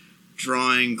just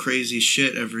drawing crazy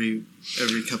shit every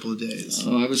couple of days.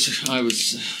 Oh, I was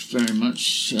very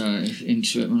much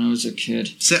into it when I was a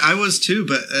kid. So I was too,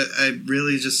 but I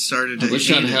really just started to I wish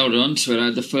hate I'd it. held on to it. I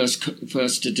had the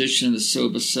first edition of the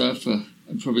Silver Surfer.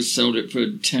 I probably sold it for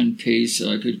 10p, so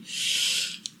I could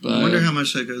buy, I wonder how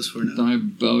much that goes for now. buy a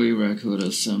Bowie record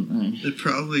or something. It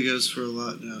probably goes for a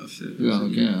lot now. If it, Well,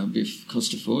 yeah, it'd be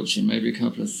cost a fortune, maybe a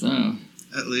couple of thou.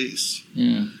 at least.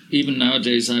 Yeah. Even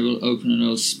nowadays, I will open an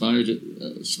old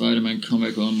Spider-Man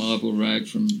comic or Marvel rag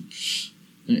from.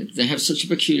 They have such a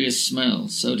peculiar smell,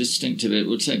 so distinctive. It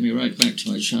will take me right back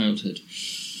to my childhood.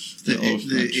 The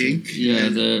olfactory. ink? Yeah,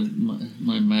 and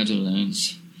my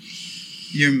Madeleines.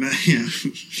 yeah.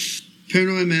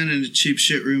 Paranoid Man in a Cheap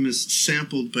Shit Room is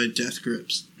sampled by Death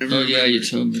Grips. Ever Oh yeah, remember? you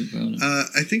told me about it.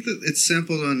 I think that it's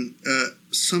sampled on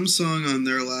some song on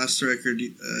their last record,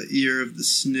 Year of the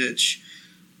Snitch,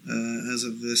 as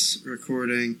of this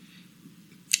recording.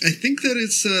 I think that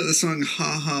it's the song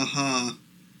Ha Ha Ha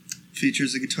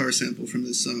features a guitar sample from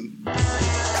this song.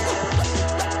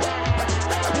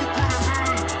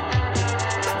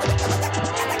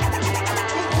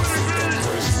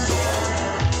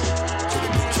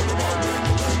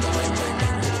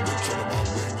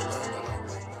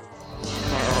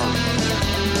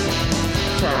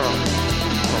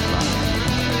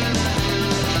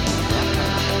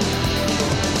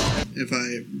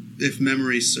 If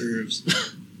memory serves.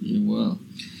 You will.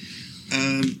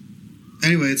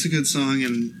 Anyway, it's a good song,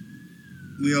 and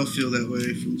we all feel that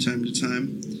way from time to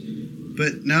time.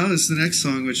 But now is the next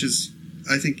song, which is,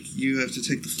 I think you have to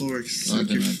take the floor. 'Cause I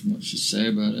don't have much to say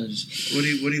about it. What do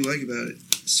you like about it?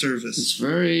 Service. It's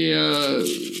very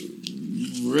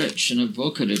rich and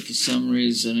evocative for some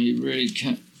reason. He really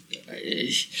can't.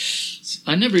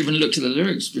 I never even looked at the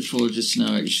lyrics before just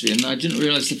now, actually, and I didn't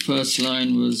realize the first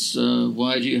line was,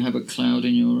 "Why do you have a cloud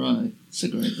in your eye?" It's a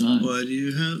great line. Why do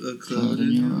you have a cloud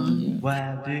in your eye? Yeah.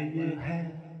 Why do you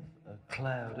have a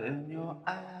cloud in your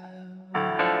eye?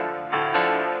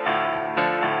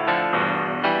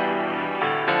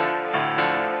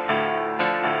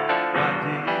 Why do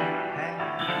you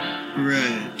have?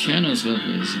 Right. Piano's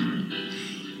lovely, isn't it?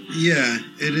 Yeah,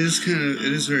 it is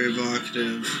very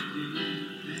evocative.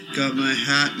 Got my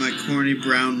hat, my corny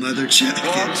brown leather jacket.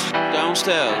 Walk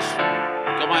downstairs.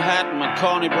 got my hat and my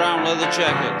corny brown leather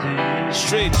jacket.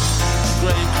 Streets,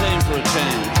 grey and clean for a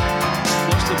change.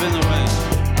 Must have been the rain.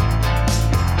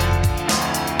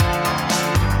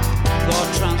 Thought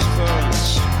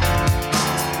transference.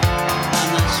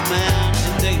 And this man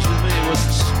in digs with me would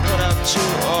put out 2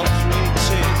 or 3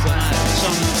 teeth and I'd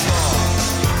sum them for.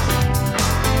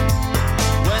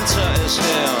 Winter is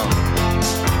here.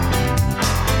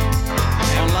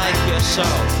 Unlike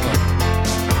yourself.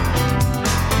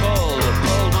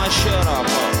 Pull my shirt off.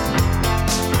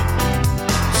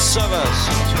 Service.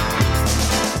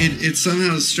 It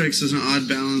somehow strikes as an odd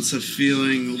balance of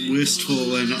feeling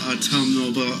wistful and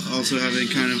autumnal, but also having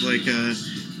kind of like a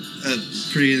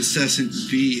pretty incessant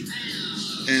beat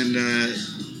and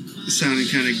sounding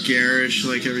kind of garish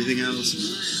like everything else.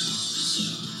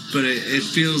 But it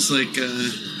feels like,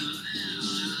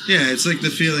 it's like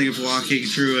the feeling of walking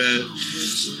through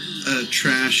a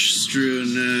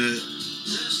trash-strewn,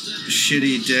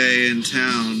 shitty day in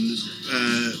town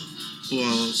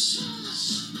while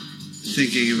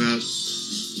thinking about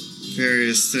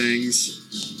various things.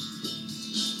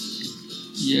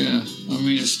 Yeah, I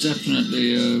mean, it's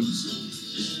definitely, he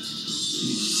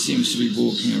seems to be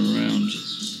walking around.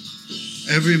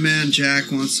 Every man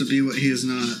Jack wants to be what he is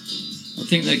not. I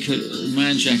think they could,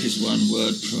 man Jack is one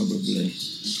word, probably.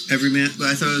 Every man, but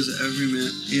I thought it was every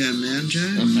man, man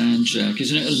Jack? A man Jack,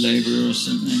 isn't it a labourer or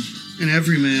something? An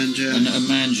every man Jack. A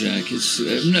man Jack, it's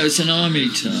an army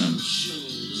term.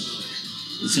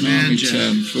 It's an man army Jack.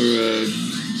 term for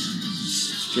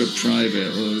a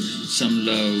private or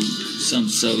some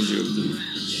soldier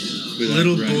without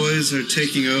Little rank. boys are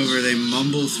taking over. They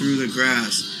mumble through the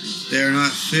grass. They are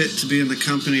not fit to be in the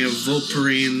company of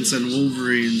Vulperines and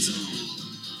Wolverines.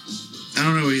 I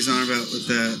don't know what he's on about with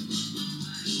that.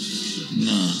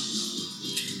 No.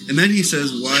 And then he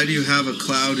says, "Why do you have a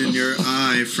cloud in your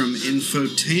eye from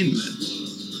infotainment?"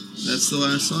 That's the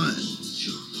last line.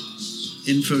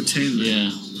 Infotainment.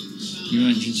 Yeah. You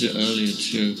mentioned it earlier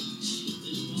too.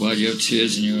 Why do you have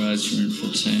tears in your eyes from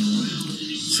infotainment?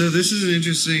 So this is an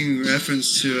interesting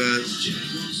reference to,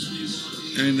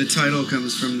 the title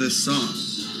comes from this song.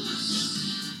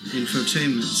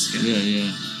 Infotainment scan.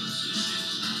 Yeah.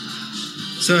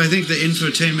 So I think the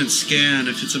infotainment scan,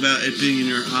 if it's about it being in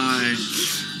your eye,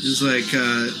 is like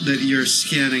that you're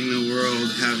scanning the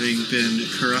world having been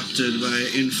corrupted by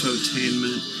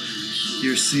infotainment.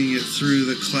 You're seeing it through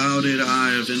the clouded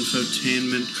eye of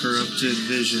infotainment corrupted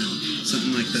vision.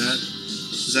 Something like that.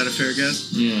 Is that a fair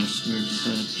guess? Yeah, it's very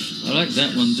fair. I like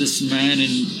that one. This man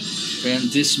in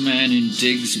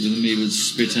digs with me would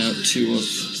spit out 2 or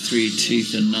 3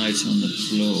 teeth a night on the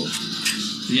floor.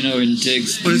 You know, in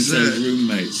digs, what is that?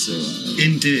 Roommates.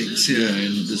 In digs, yeah. Yeah,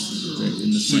 in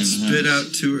the same would spit house.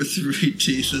 out 2 or 3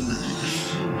 teeth a night.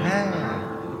 Hey,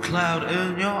 a cloud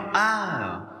in your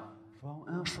eye from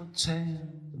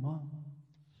infotainment.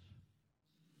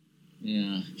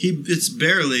 Yeah. It's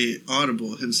barely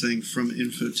audible, him saying from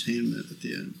infotainment at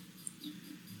the end.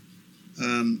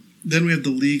 Then we have the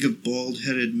League of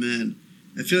Bald-Headed Men.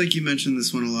 I feel like you mentioned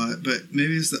this one a lot, but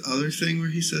maybe it's the other thing where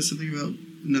he says something about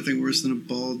nothing worse than a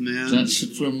bald man. That's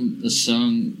from the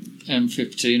song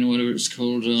M15 or whatever it's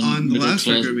called on the last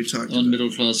record we talked about.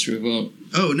 Middle Class Revolt.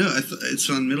 Oh, no, it's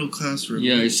on Middle Class Revolt.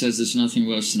 Yeah, he says there's nothing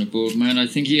worse than a bald man. I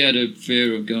think he had a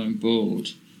fear of going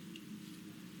bald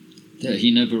that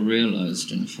he never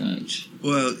realised, in fact.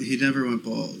 Well, he never went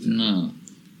bald. No.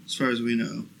 As far as we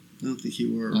know. I don't think he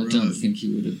wore a rug. I don't think he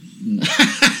would have... No.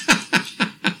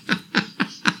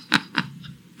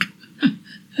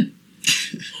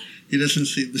 He doesn't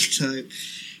seem the type.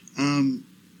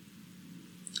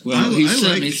 Well, he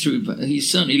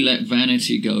certainly let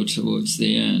vanity go towards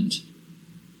the end.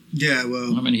 Yeah,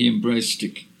 well... I mean, he embraced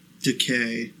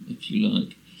decay. If you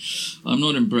like. I'm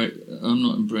not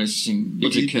embracing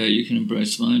your decay. You can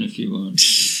embrace mine if you want.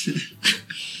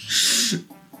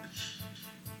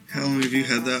 How long have you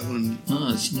had that one? Oh,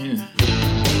 it's new.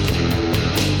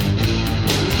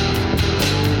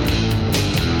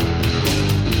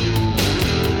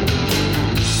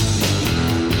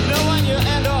 When you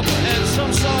end up in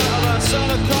some sort of a sort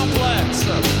of complex,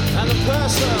 and the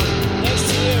person next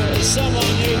to you is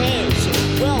someone you hate.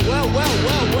 Well,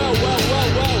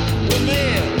 with me,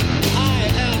 I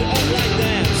end up like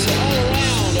that, all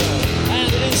around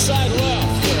and inside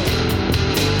left.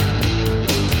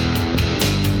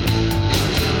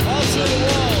 All through the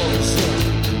walls,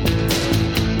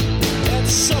 it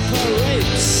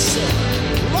separates.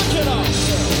 Look it up.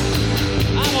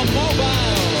 I'm a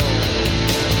mobile.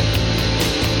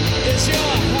 Is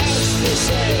your house for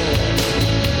sale?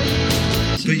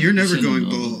 But you're never going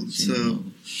bald, so...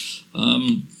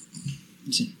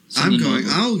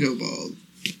 I'll go bald.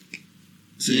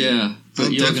 So yeah, but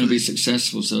I'll you're going to be definitely-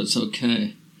 successful, so it's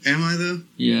okay. Am I, though?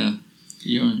 Yeah.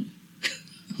 You're...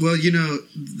 Well, you know,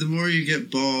 the more you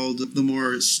get bald, the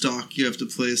more stock you have to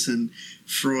place in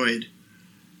Freud.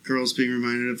 Girls being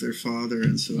reminded of their father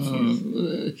and so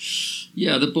forth.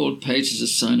 Yeah, the bald pate is a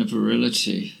sign of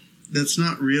virility. That's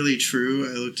not really true.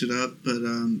 I looked it up, but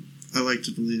I like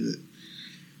to believe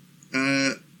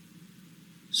it.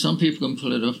 Some people can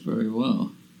pull it off very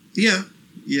well. Yeah.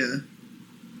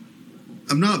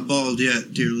 I'm not bald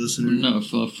yet, dear listener. No,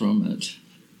 far from it.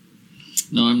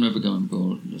 No, I'm never going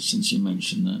bald, since you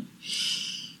mentioned that.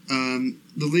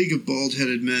 The League of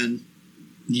Bald-Headed Men.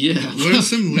 Yeah. What are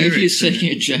some Maybe lyrics he's in taking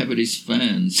it? a jab at his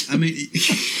fans. I mean...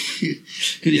 Because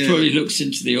he Yeah. probably looks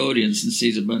into the audience and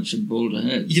sees a bunch of bald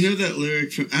heads. You know that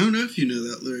lyric from... I don't know if you know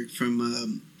that lyric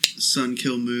from Sun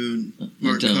Kill Moon.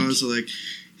 Mark don't. Kozlik.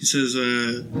 He says,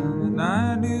 In the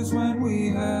 90s when we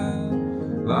had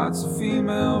lots of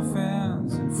female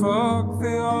fans and fuck,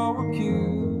 they all were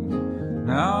cute.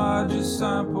 Now I just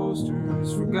sign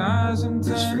posters for guys in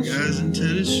Just for tennis guys in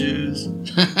tennis shoes.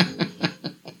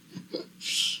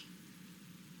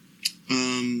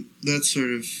 That sort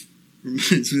of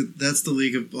reminds me... That's the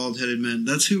League of Bald-Headed Men.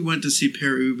 That's who went to see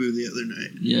Per Ubu the other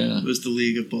night. Yeah. Was the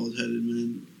League of Bald-Headed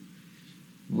Men.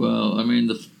 Well, I mean,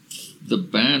 the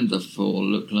band The Fall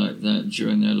looked like that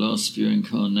during their last few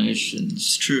incarnations.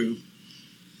 It's true.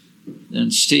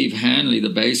 And Steve Hanley, the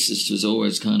bassist, was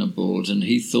always kind of bald, and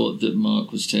he thought that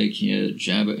Mark was taking a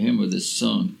jab at him with this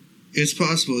song. It's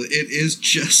possible. It is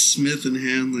just Smith and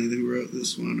Hanley who wrote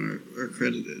this one, are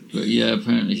credited. But yeah,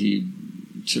 apparently he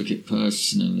took it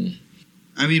personally.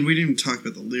 I mean, we didn't even talk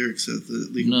about the lyrics of the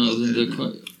League of No, Bald-Headed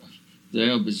Men. they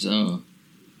are bizarre.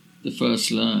 The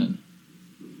first line.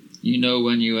 You know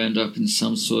when you end up in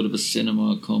some sort of a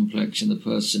cinema complex and the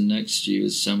person next to you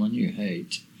is someone you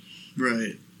hate.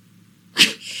 Right.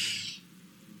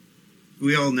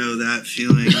 We all know that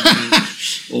feeling.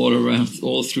 All around,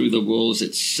 all through the walls,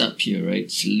 it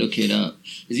suppurates. Look it up.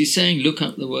 Is he saying look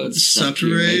up the word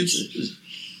suppurates?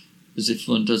 As if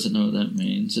one doesn't know what that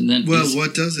means. And then Well,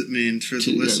 what does it mean for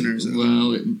the listeners?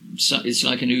 Well, it's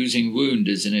like an oozing wound,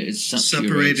 isn't it? It's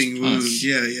Separating wound. pus.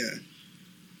 Yeah.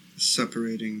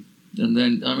 Separating. And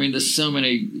then, I mean, there's so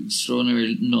many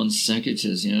extraordinary non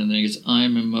sequiturs, you know. And then he goes,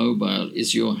 I'm immobile.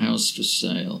 Is your house for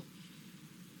sale?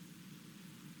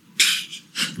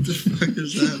 What the fuck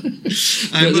is that?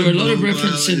 But there are a lot of immobile,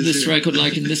 references in is this your- record,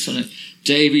 like in this one.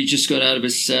 Davey just got out of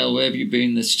his cell. Where have you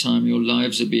been this time? Your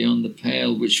lives are beyond the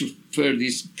pale, which refer to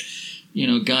these, you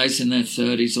know, guys in their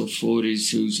 30s or 40s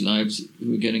whose lives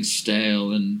who are getting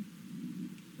stale and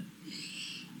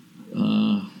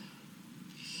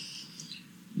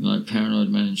like Paranoid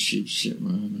Man in Sheepship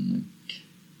Room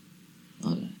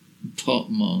and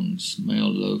pot mongs, male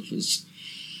loafers.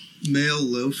 Male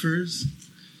loafers?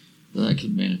 That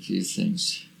could mean a few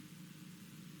things.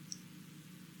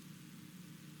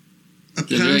 A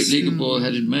The League of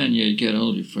Bald-Headed Men, yeah, you get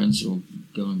old, your friends are all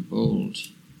going bald.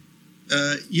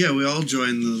 Yeah, we all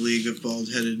joined the League of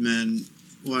Bald-Headed Men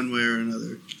one way or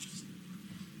another.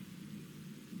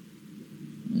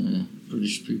 Yeah,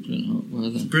 British people in hot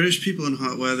weather. British People in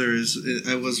Hot Weather is...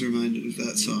 I was reminded of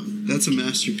that song. That's a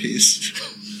masterpiece.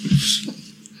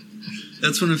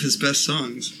 That's one of his best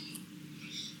songs.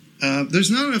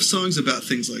 There's not enough songs about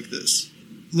things like this.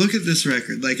 Look at this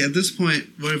record. Like, at this point,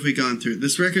 what have we gone through?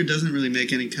 This record doesn't really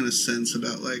make any kind of sense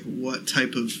about, like, what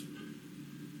type of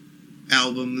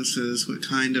album this is, what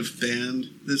kind of band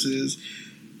this is,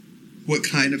 what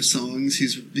kind of songs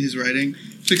he's writing.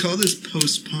 To call this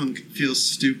post-punk feels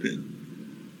stupid.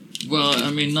 Well, I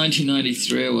mean,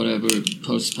 1993 or whatever,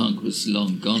 post-punk was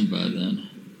long gone by then.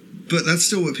 But that's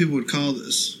still what people would call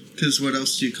this. Because what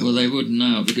else do you call Well, it? they wouldn't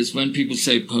now, because when people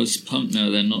say post-punk now,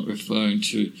 they're not referring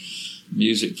to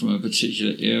music from a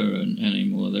particular era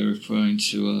anymore. They're referring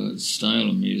to a style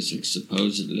of music,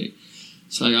 supposedly.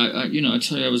 So I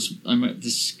tell you, I met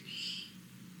this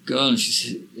girl, and she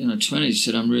said, in her 20s, she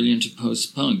said, I'm really into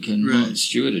post-punk, and Right. Mark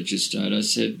Stewart had just died. I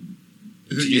said,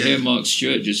 did you hear Mark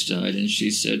Stewart just died? And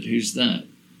she said, who's that?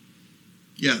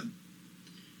 Yeah.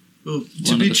 Well, to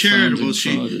One of be the charitable,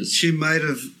 founding fathers. she might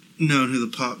have known who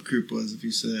the pop group was if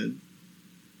you said.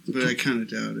 But I kind of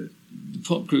doubt it. The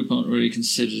pop group aren't really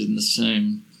considered in the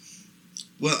same...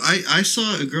 Well, I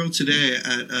saw a girl today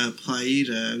at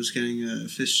Playa. I was getting a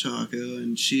fish taco,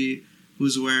 and she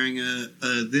was wearing a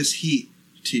This Heat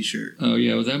t-shirt. Oh,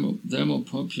 yeah, well, they're more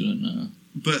popular now.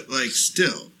 But, like,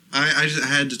 still, I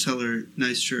had to tell her,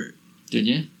 nice shirt. Did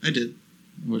you? I did.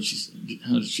 How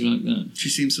did she like that? She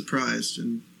seemed surprised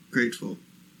and grateful,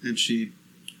 and she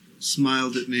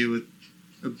smiled at me with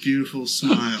a beautiful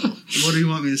smile. What do you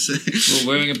want me to say?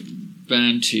 Well, wearing a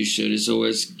band T-shirt is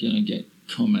always going to get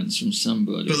comments from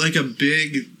somebody. But like a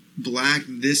big black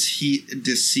This Heat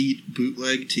Deceit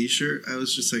bootleg T-shirt, I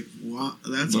was just like, wow,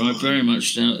 that's But a I lot. very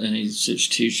much doubt any such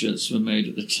T-shirts were made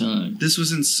at the time. This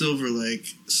was in Silver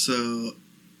Lake, so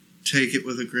take it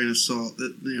with a grain of salt.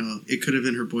 That, you know, it could have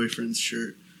been her boyfriend's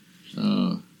shirt.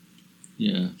 Oh,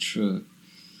 yeah, true.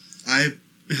 I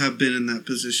have been in that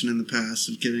position in the past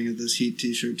of giving a This Heat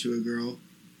T-shirt to a girl.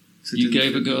 So it You didn't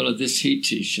gave a fit girl me. a This Heat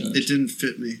T-shirt, It didn't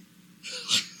fit me.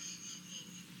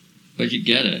 but you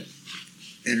get it.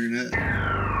 Internet.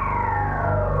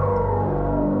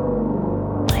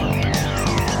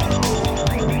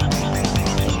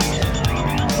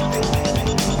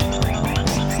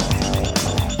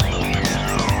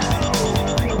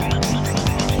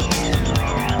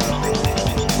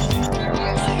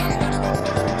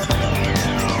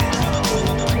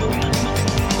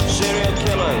 Serial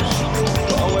killers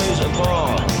were always a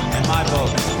bore in my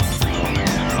book,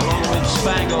 along with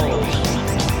spangles,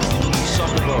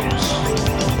 soccer books,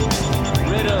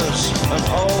 ridders of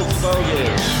old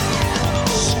fogies,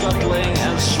 scuttling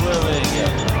and swerving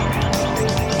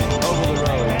over the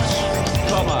roads,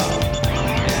 comma,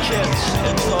 kids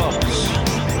in pubs.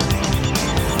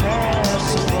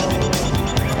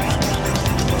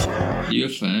 You a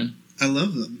fan? I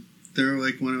love them. They're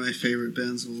like one of my favorite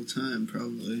bands of all time,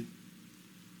 probably.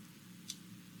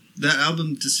 That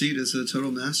album, Deceit, is a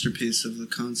total masterpiece of the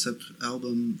concept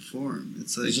album form.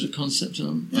 It's like Is it a concept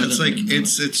album? I it's don't like even know.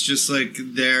 it's just like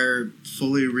their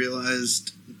fully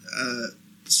realized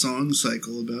song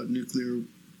cycle about nuclear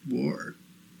war.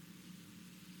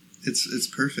 It's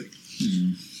perfect.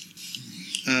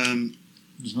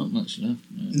 There's not much left.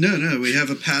 No. No, we have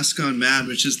A Past Gone Mad,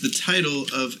 which is the title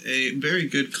of a very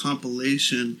good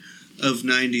compilation of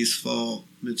 90s fall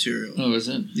material. Oh, is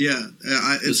it? Yeah,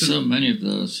 There's so many of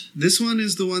those. this one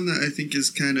is the one that I think is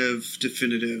kind of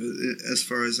definitive as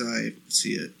far as I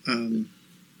see it.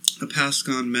 A Past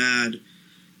Gone Mad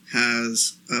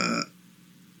has, I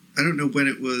don't know when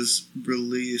it was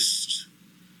released,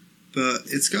 but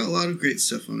it's got a lot of great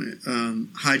stuff on it.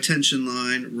 High Tension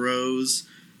Line, Rose,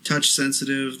 Touch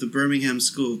Sensitive, the Birmingham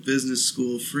School of Business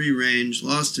School, Free Range,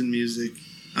 Lost in Music,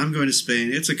 I'm Going to Spain,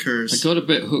 It's a Curse. I got a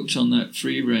bit hooked on that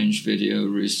Free Range video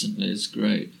recently. It's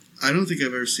great. I don't think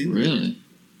I've ever seen that. Really?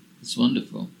 It's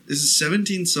wonderful. This is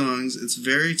 17 songs. It's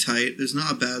very tight. There's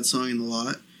not a bad song in the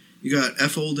lot. You got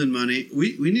F. Olden Money.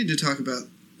 We need to talk about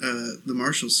the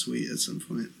Marshall Suite at some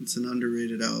point. It's an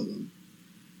underrated album.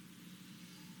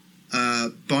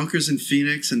 Bonkers in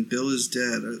Phoenix and Bill is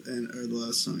Dead are the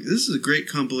last song. This is a great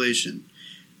compilation.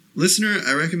 Listener,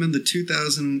 I recommend the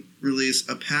 2000 release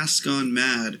A Past Gone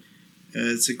Mad.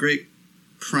 It's a great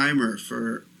primer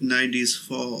for 90s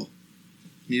fall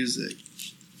music.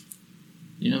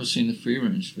 You never seen the Free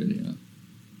Range video?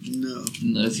 No.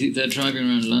 No, they're driving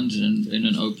around London in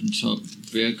an open-top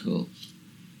vehicle,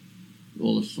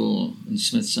 all the four, and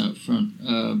Smith's out front.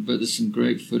 But there's some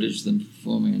great footage of them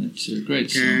performing in it too.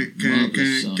 Great song,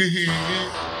 marvelous song.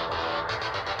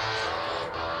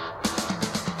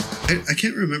 I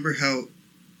can't remember how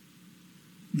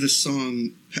the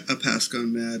song A Past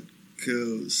Gone Mad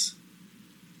goes.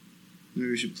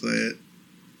 Maybe we should play it.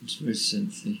 It's very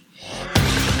synthy.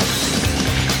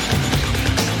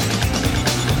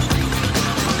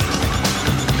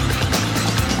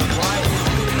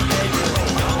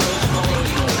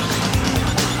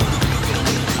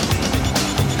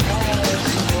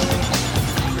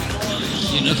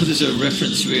 You know, there's a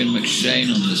reference to Ian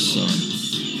McShane on this song.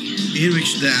 Ian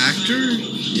McShane, the actor?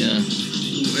 Yeah.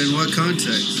 In what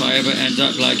context? If I ever end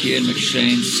up like Ian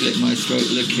McShane, slit my throat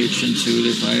with a kitchen tool.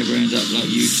 If I ever end up like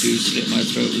you two, slit my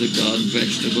throat with a garden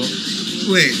vegetable.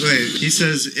 Wait. He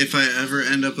says, if I ever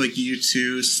end up like you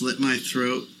two, slit my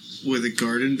throat with a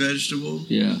garden vegetable?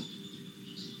 Yeah.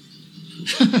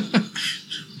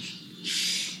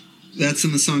 That's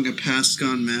in the song A Past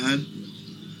Gone Mad?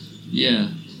 Yeah.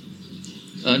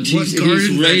 And What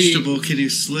garden really- vegetable can you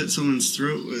slit someone's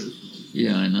throat with?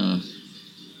 Yeah, I know.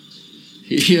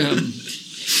 And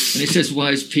he says,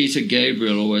 why is Peter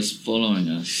Gabriel always following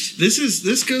us?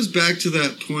 This goes back to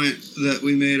that point that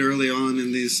we made early on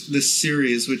in this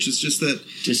series, which is just that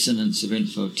Dissonance of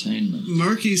infotainment.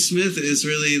 Marky Smith is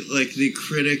really like the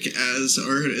critic as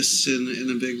artist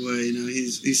in a big way. You know,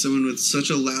 he's someone with such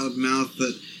a loud mouth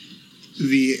that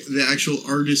the actual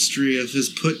artistry of his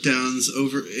put downs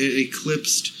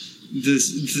eclipsed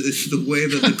the way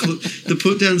that the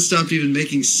put down stopped even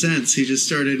making sense. He just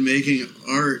started making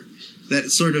art that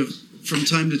sort of, from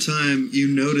time to time, you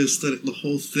notice that the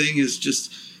whole thing is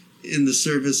just in the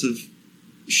service of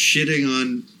shitting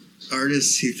on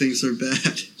artists he thinks are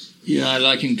bad. Yeah, I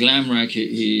like in Glam Racket,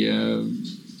 he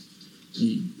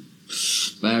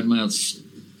badmouths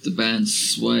the band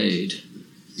Suede.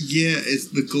 Yeah, it's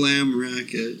the Glam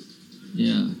Racket.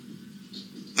 Yeah.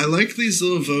 I like these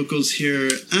little vocals here.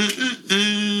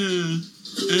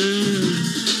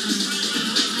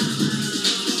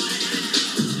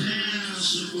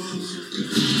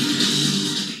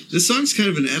 This song's kind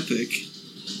of an epic.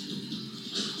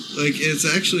 Like, it's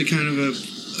actually kind of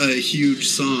a huge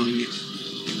song.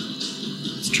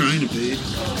 It's trying to be.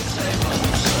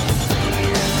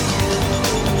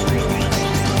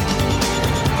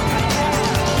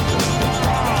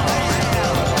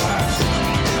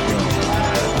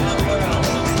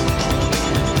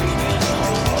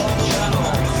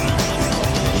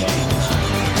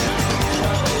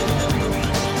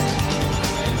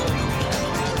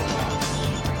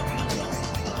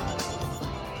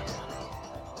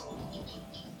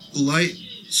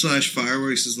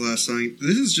 Light/Fireworks is the last song.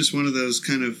 This is just one of those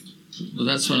kind of... Well,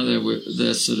 that's one of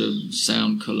their sort of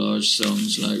sound collage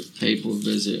songs, like Papal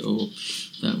Visit, or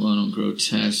that one on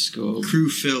Grotesque, or... Crew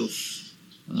Filth.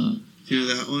 You know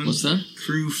that one? What's that?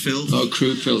 Crew Filth. Oh,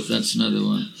 Crew Filth, that's another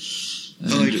one.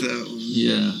 I like that one.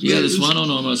 Yeah. Yeah, there's one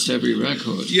on almost every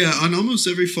record. Yeah, on almost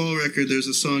every fall record, there's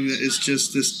a song that is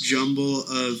just this jumble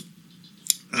of...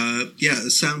 a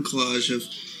sound collage of...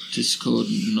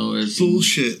 discordant noise.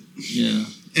 Bullshit. Yeah.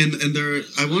 And there,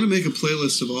 I want to make a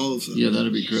playlist of all of them. Yeah,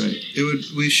 that'd be great.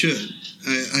 We should.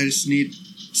 I just need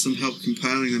some help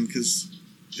compiling them because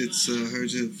it's hard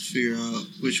to figure out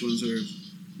which ones are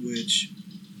which.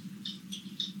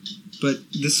 But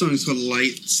this song is called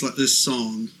this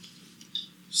song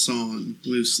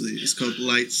loosely, is called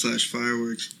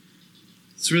Light/Fireworks.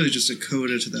 It's really just a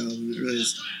coda to the album. It really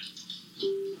is.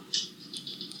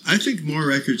 I think more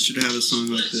records should have a song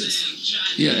like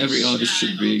this. Yeah, every artist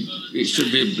should be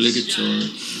obligatory.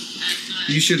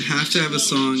 You should have to have a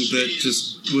song that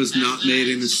just was not made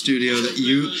in the studio, that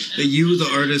you, the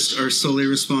artist, are solely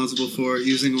responsible for,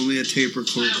 using only a tape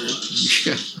recorder.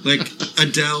 Yeah. Like,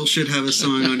 Adele should have a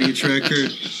song on each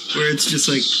record where it's just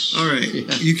like, all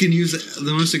right, you can use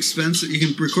the most expensive, you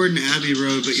can record in Abbey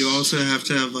Road, but you also have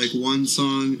to have, like, one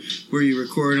song where you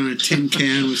record on a tin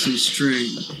can with some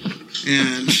string.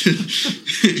 And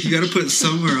you got to put it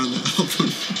somewhere on the album.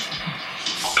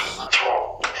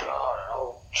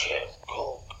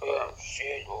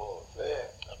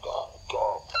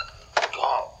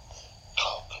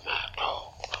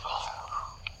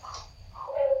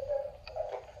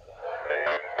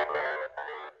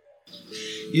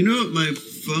 You know what my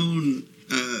phone,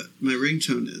 my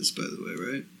ringtone is, by the way,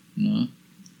 right? No.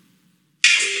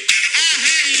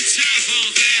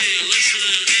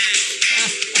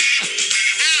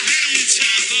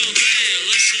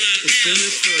 It's been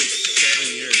this for like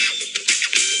 7 years.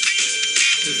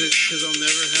 Because I'll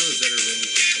never have a better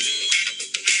ringtone.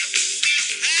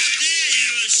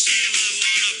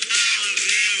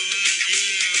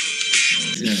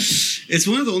 Yeah. It's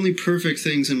one of the only perfect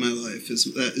things in my life is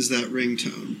that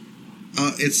ringtone.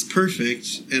 It's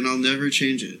perfect, and I'll never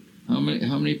change it. How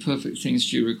many perfect things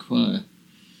do you require?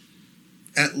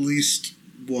 At least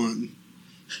one.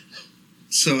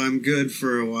 So I'm good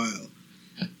for a while.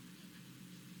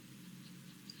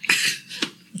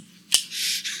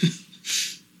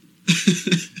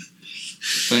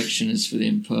 Perfection is for the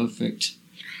imperfect.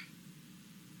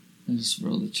 I just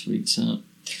roll the tweets out.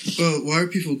 Well, why are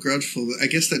people grudgeful? I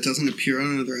guess that doesn't appear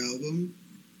on another album.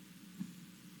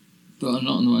 But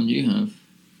not on the one you have.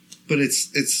 But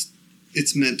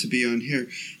it's meant to be on here.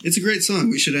 It's a great song.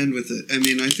 We should end with it. I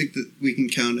mean, I think that we can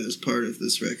count it as part of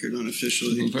this record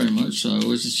unofficially. Well, very much so. I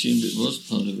always assumed it was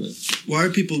part of it. Why are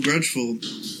people grudgeful?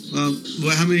 Well,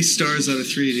 how many stars out of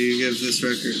 3 do you give this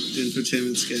record,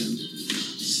 Infotainment Scan?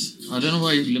 I don't know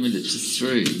why you limit it to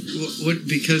 3. What?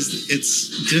 Because it's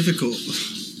difficult.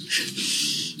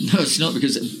 No, it's not,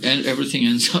 because everything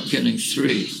ends up getting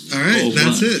 3. All right, or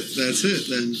that's 1. it. That's it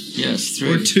then. Yes, 3.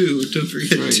 Or 2. Don't forget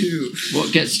 3. 2.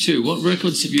 What gets 2? What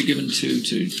records have you given 2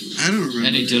 to? I don't remember.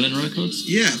 Any Dylan records?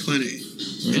 Yeah, plenty.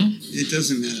 Really? It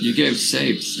doesn't matter. You gave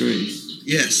Saved 3.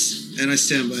 Yes, and I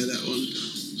stand by that one.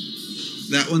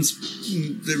 That one's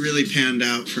that really panned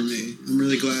out for me. I'm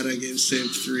really glad I gave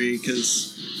Saved 3 because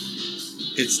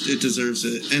it deserves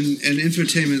it, and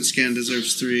Infotainment Scan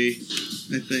deserves 3.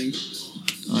 I think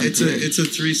it's a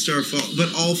 3-star fall,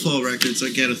 but all fall records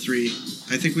get a 3.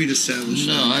 I think we'd established.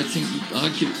 No, that. I think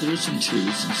I'd give there are some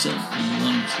 2s and some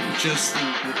 1 2. Just the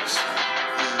books.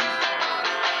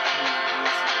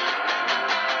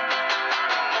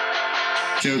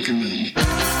 Joker Man.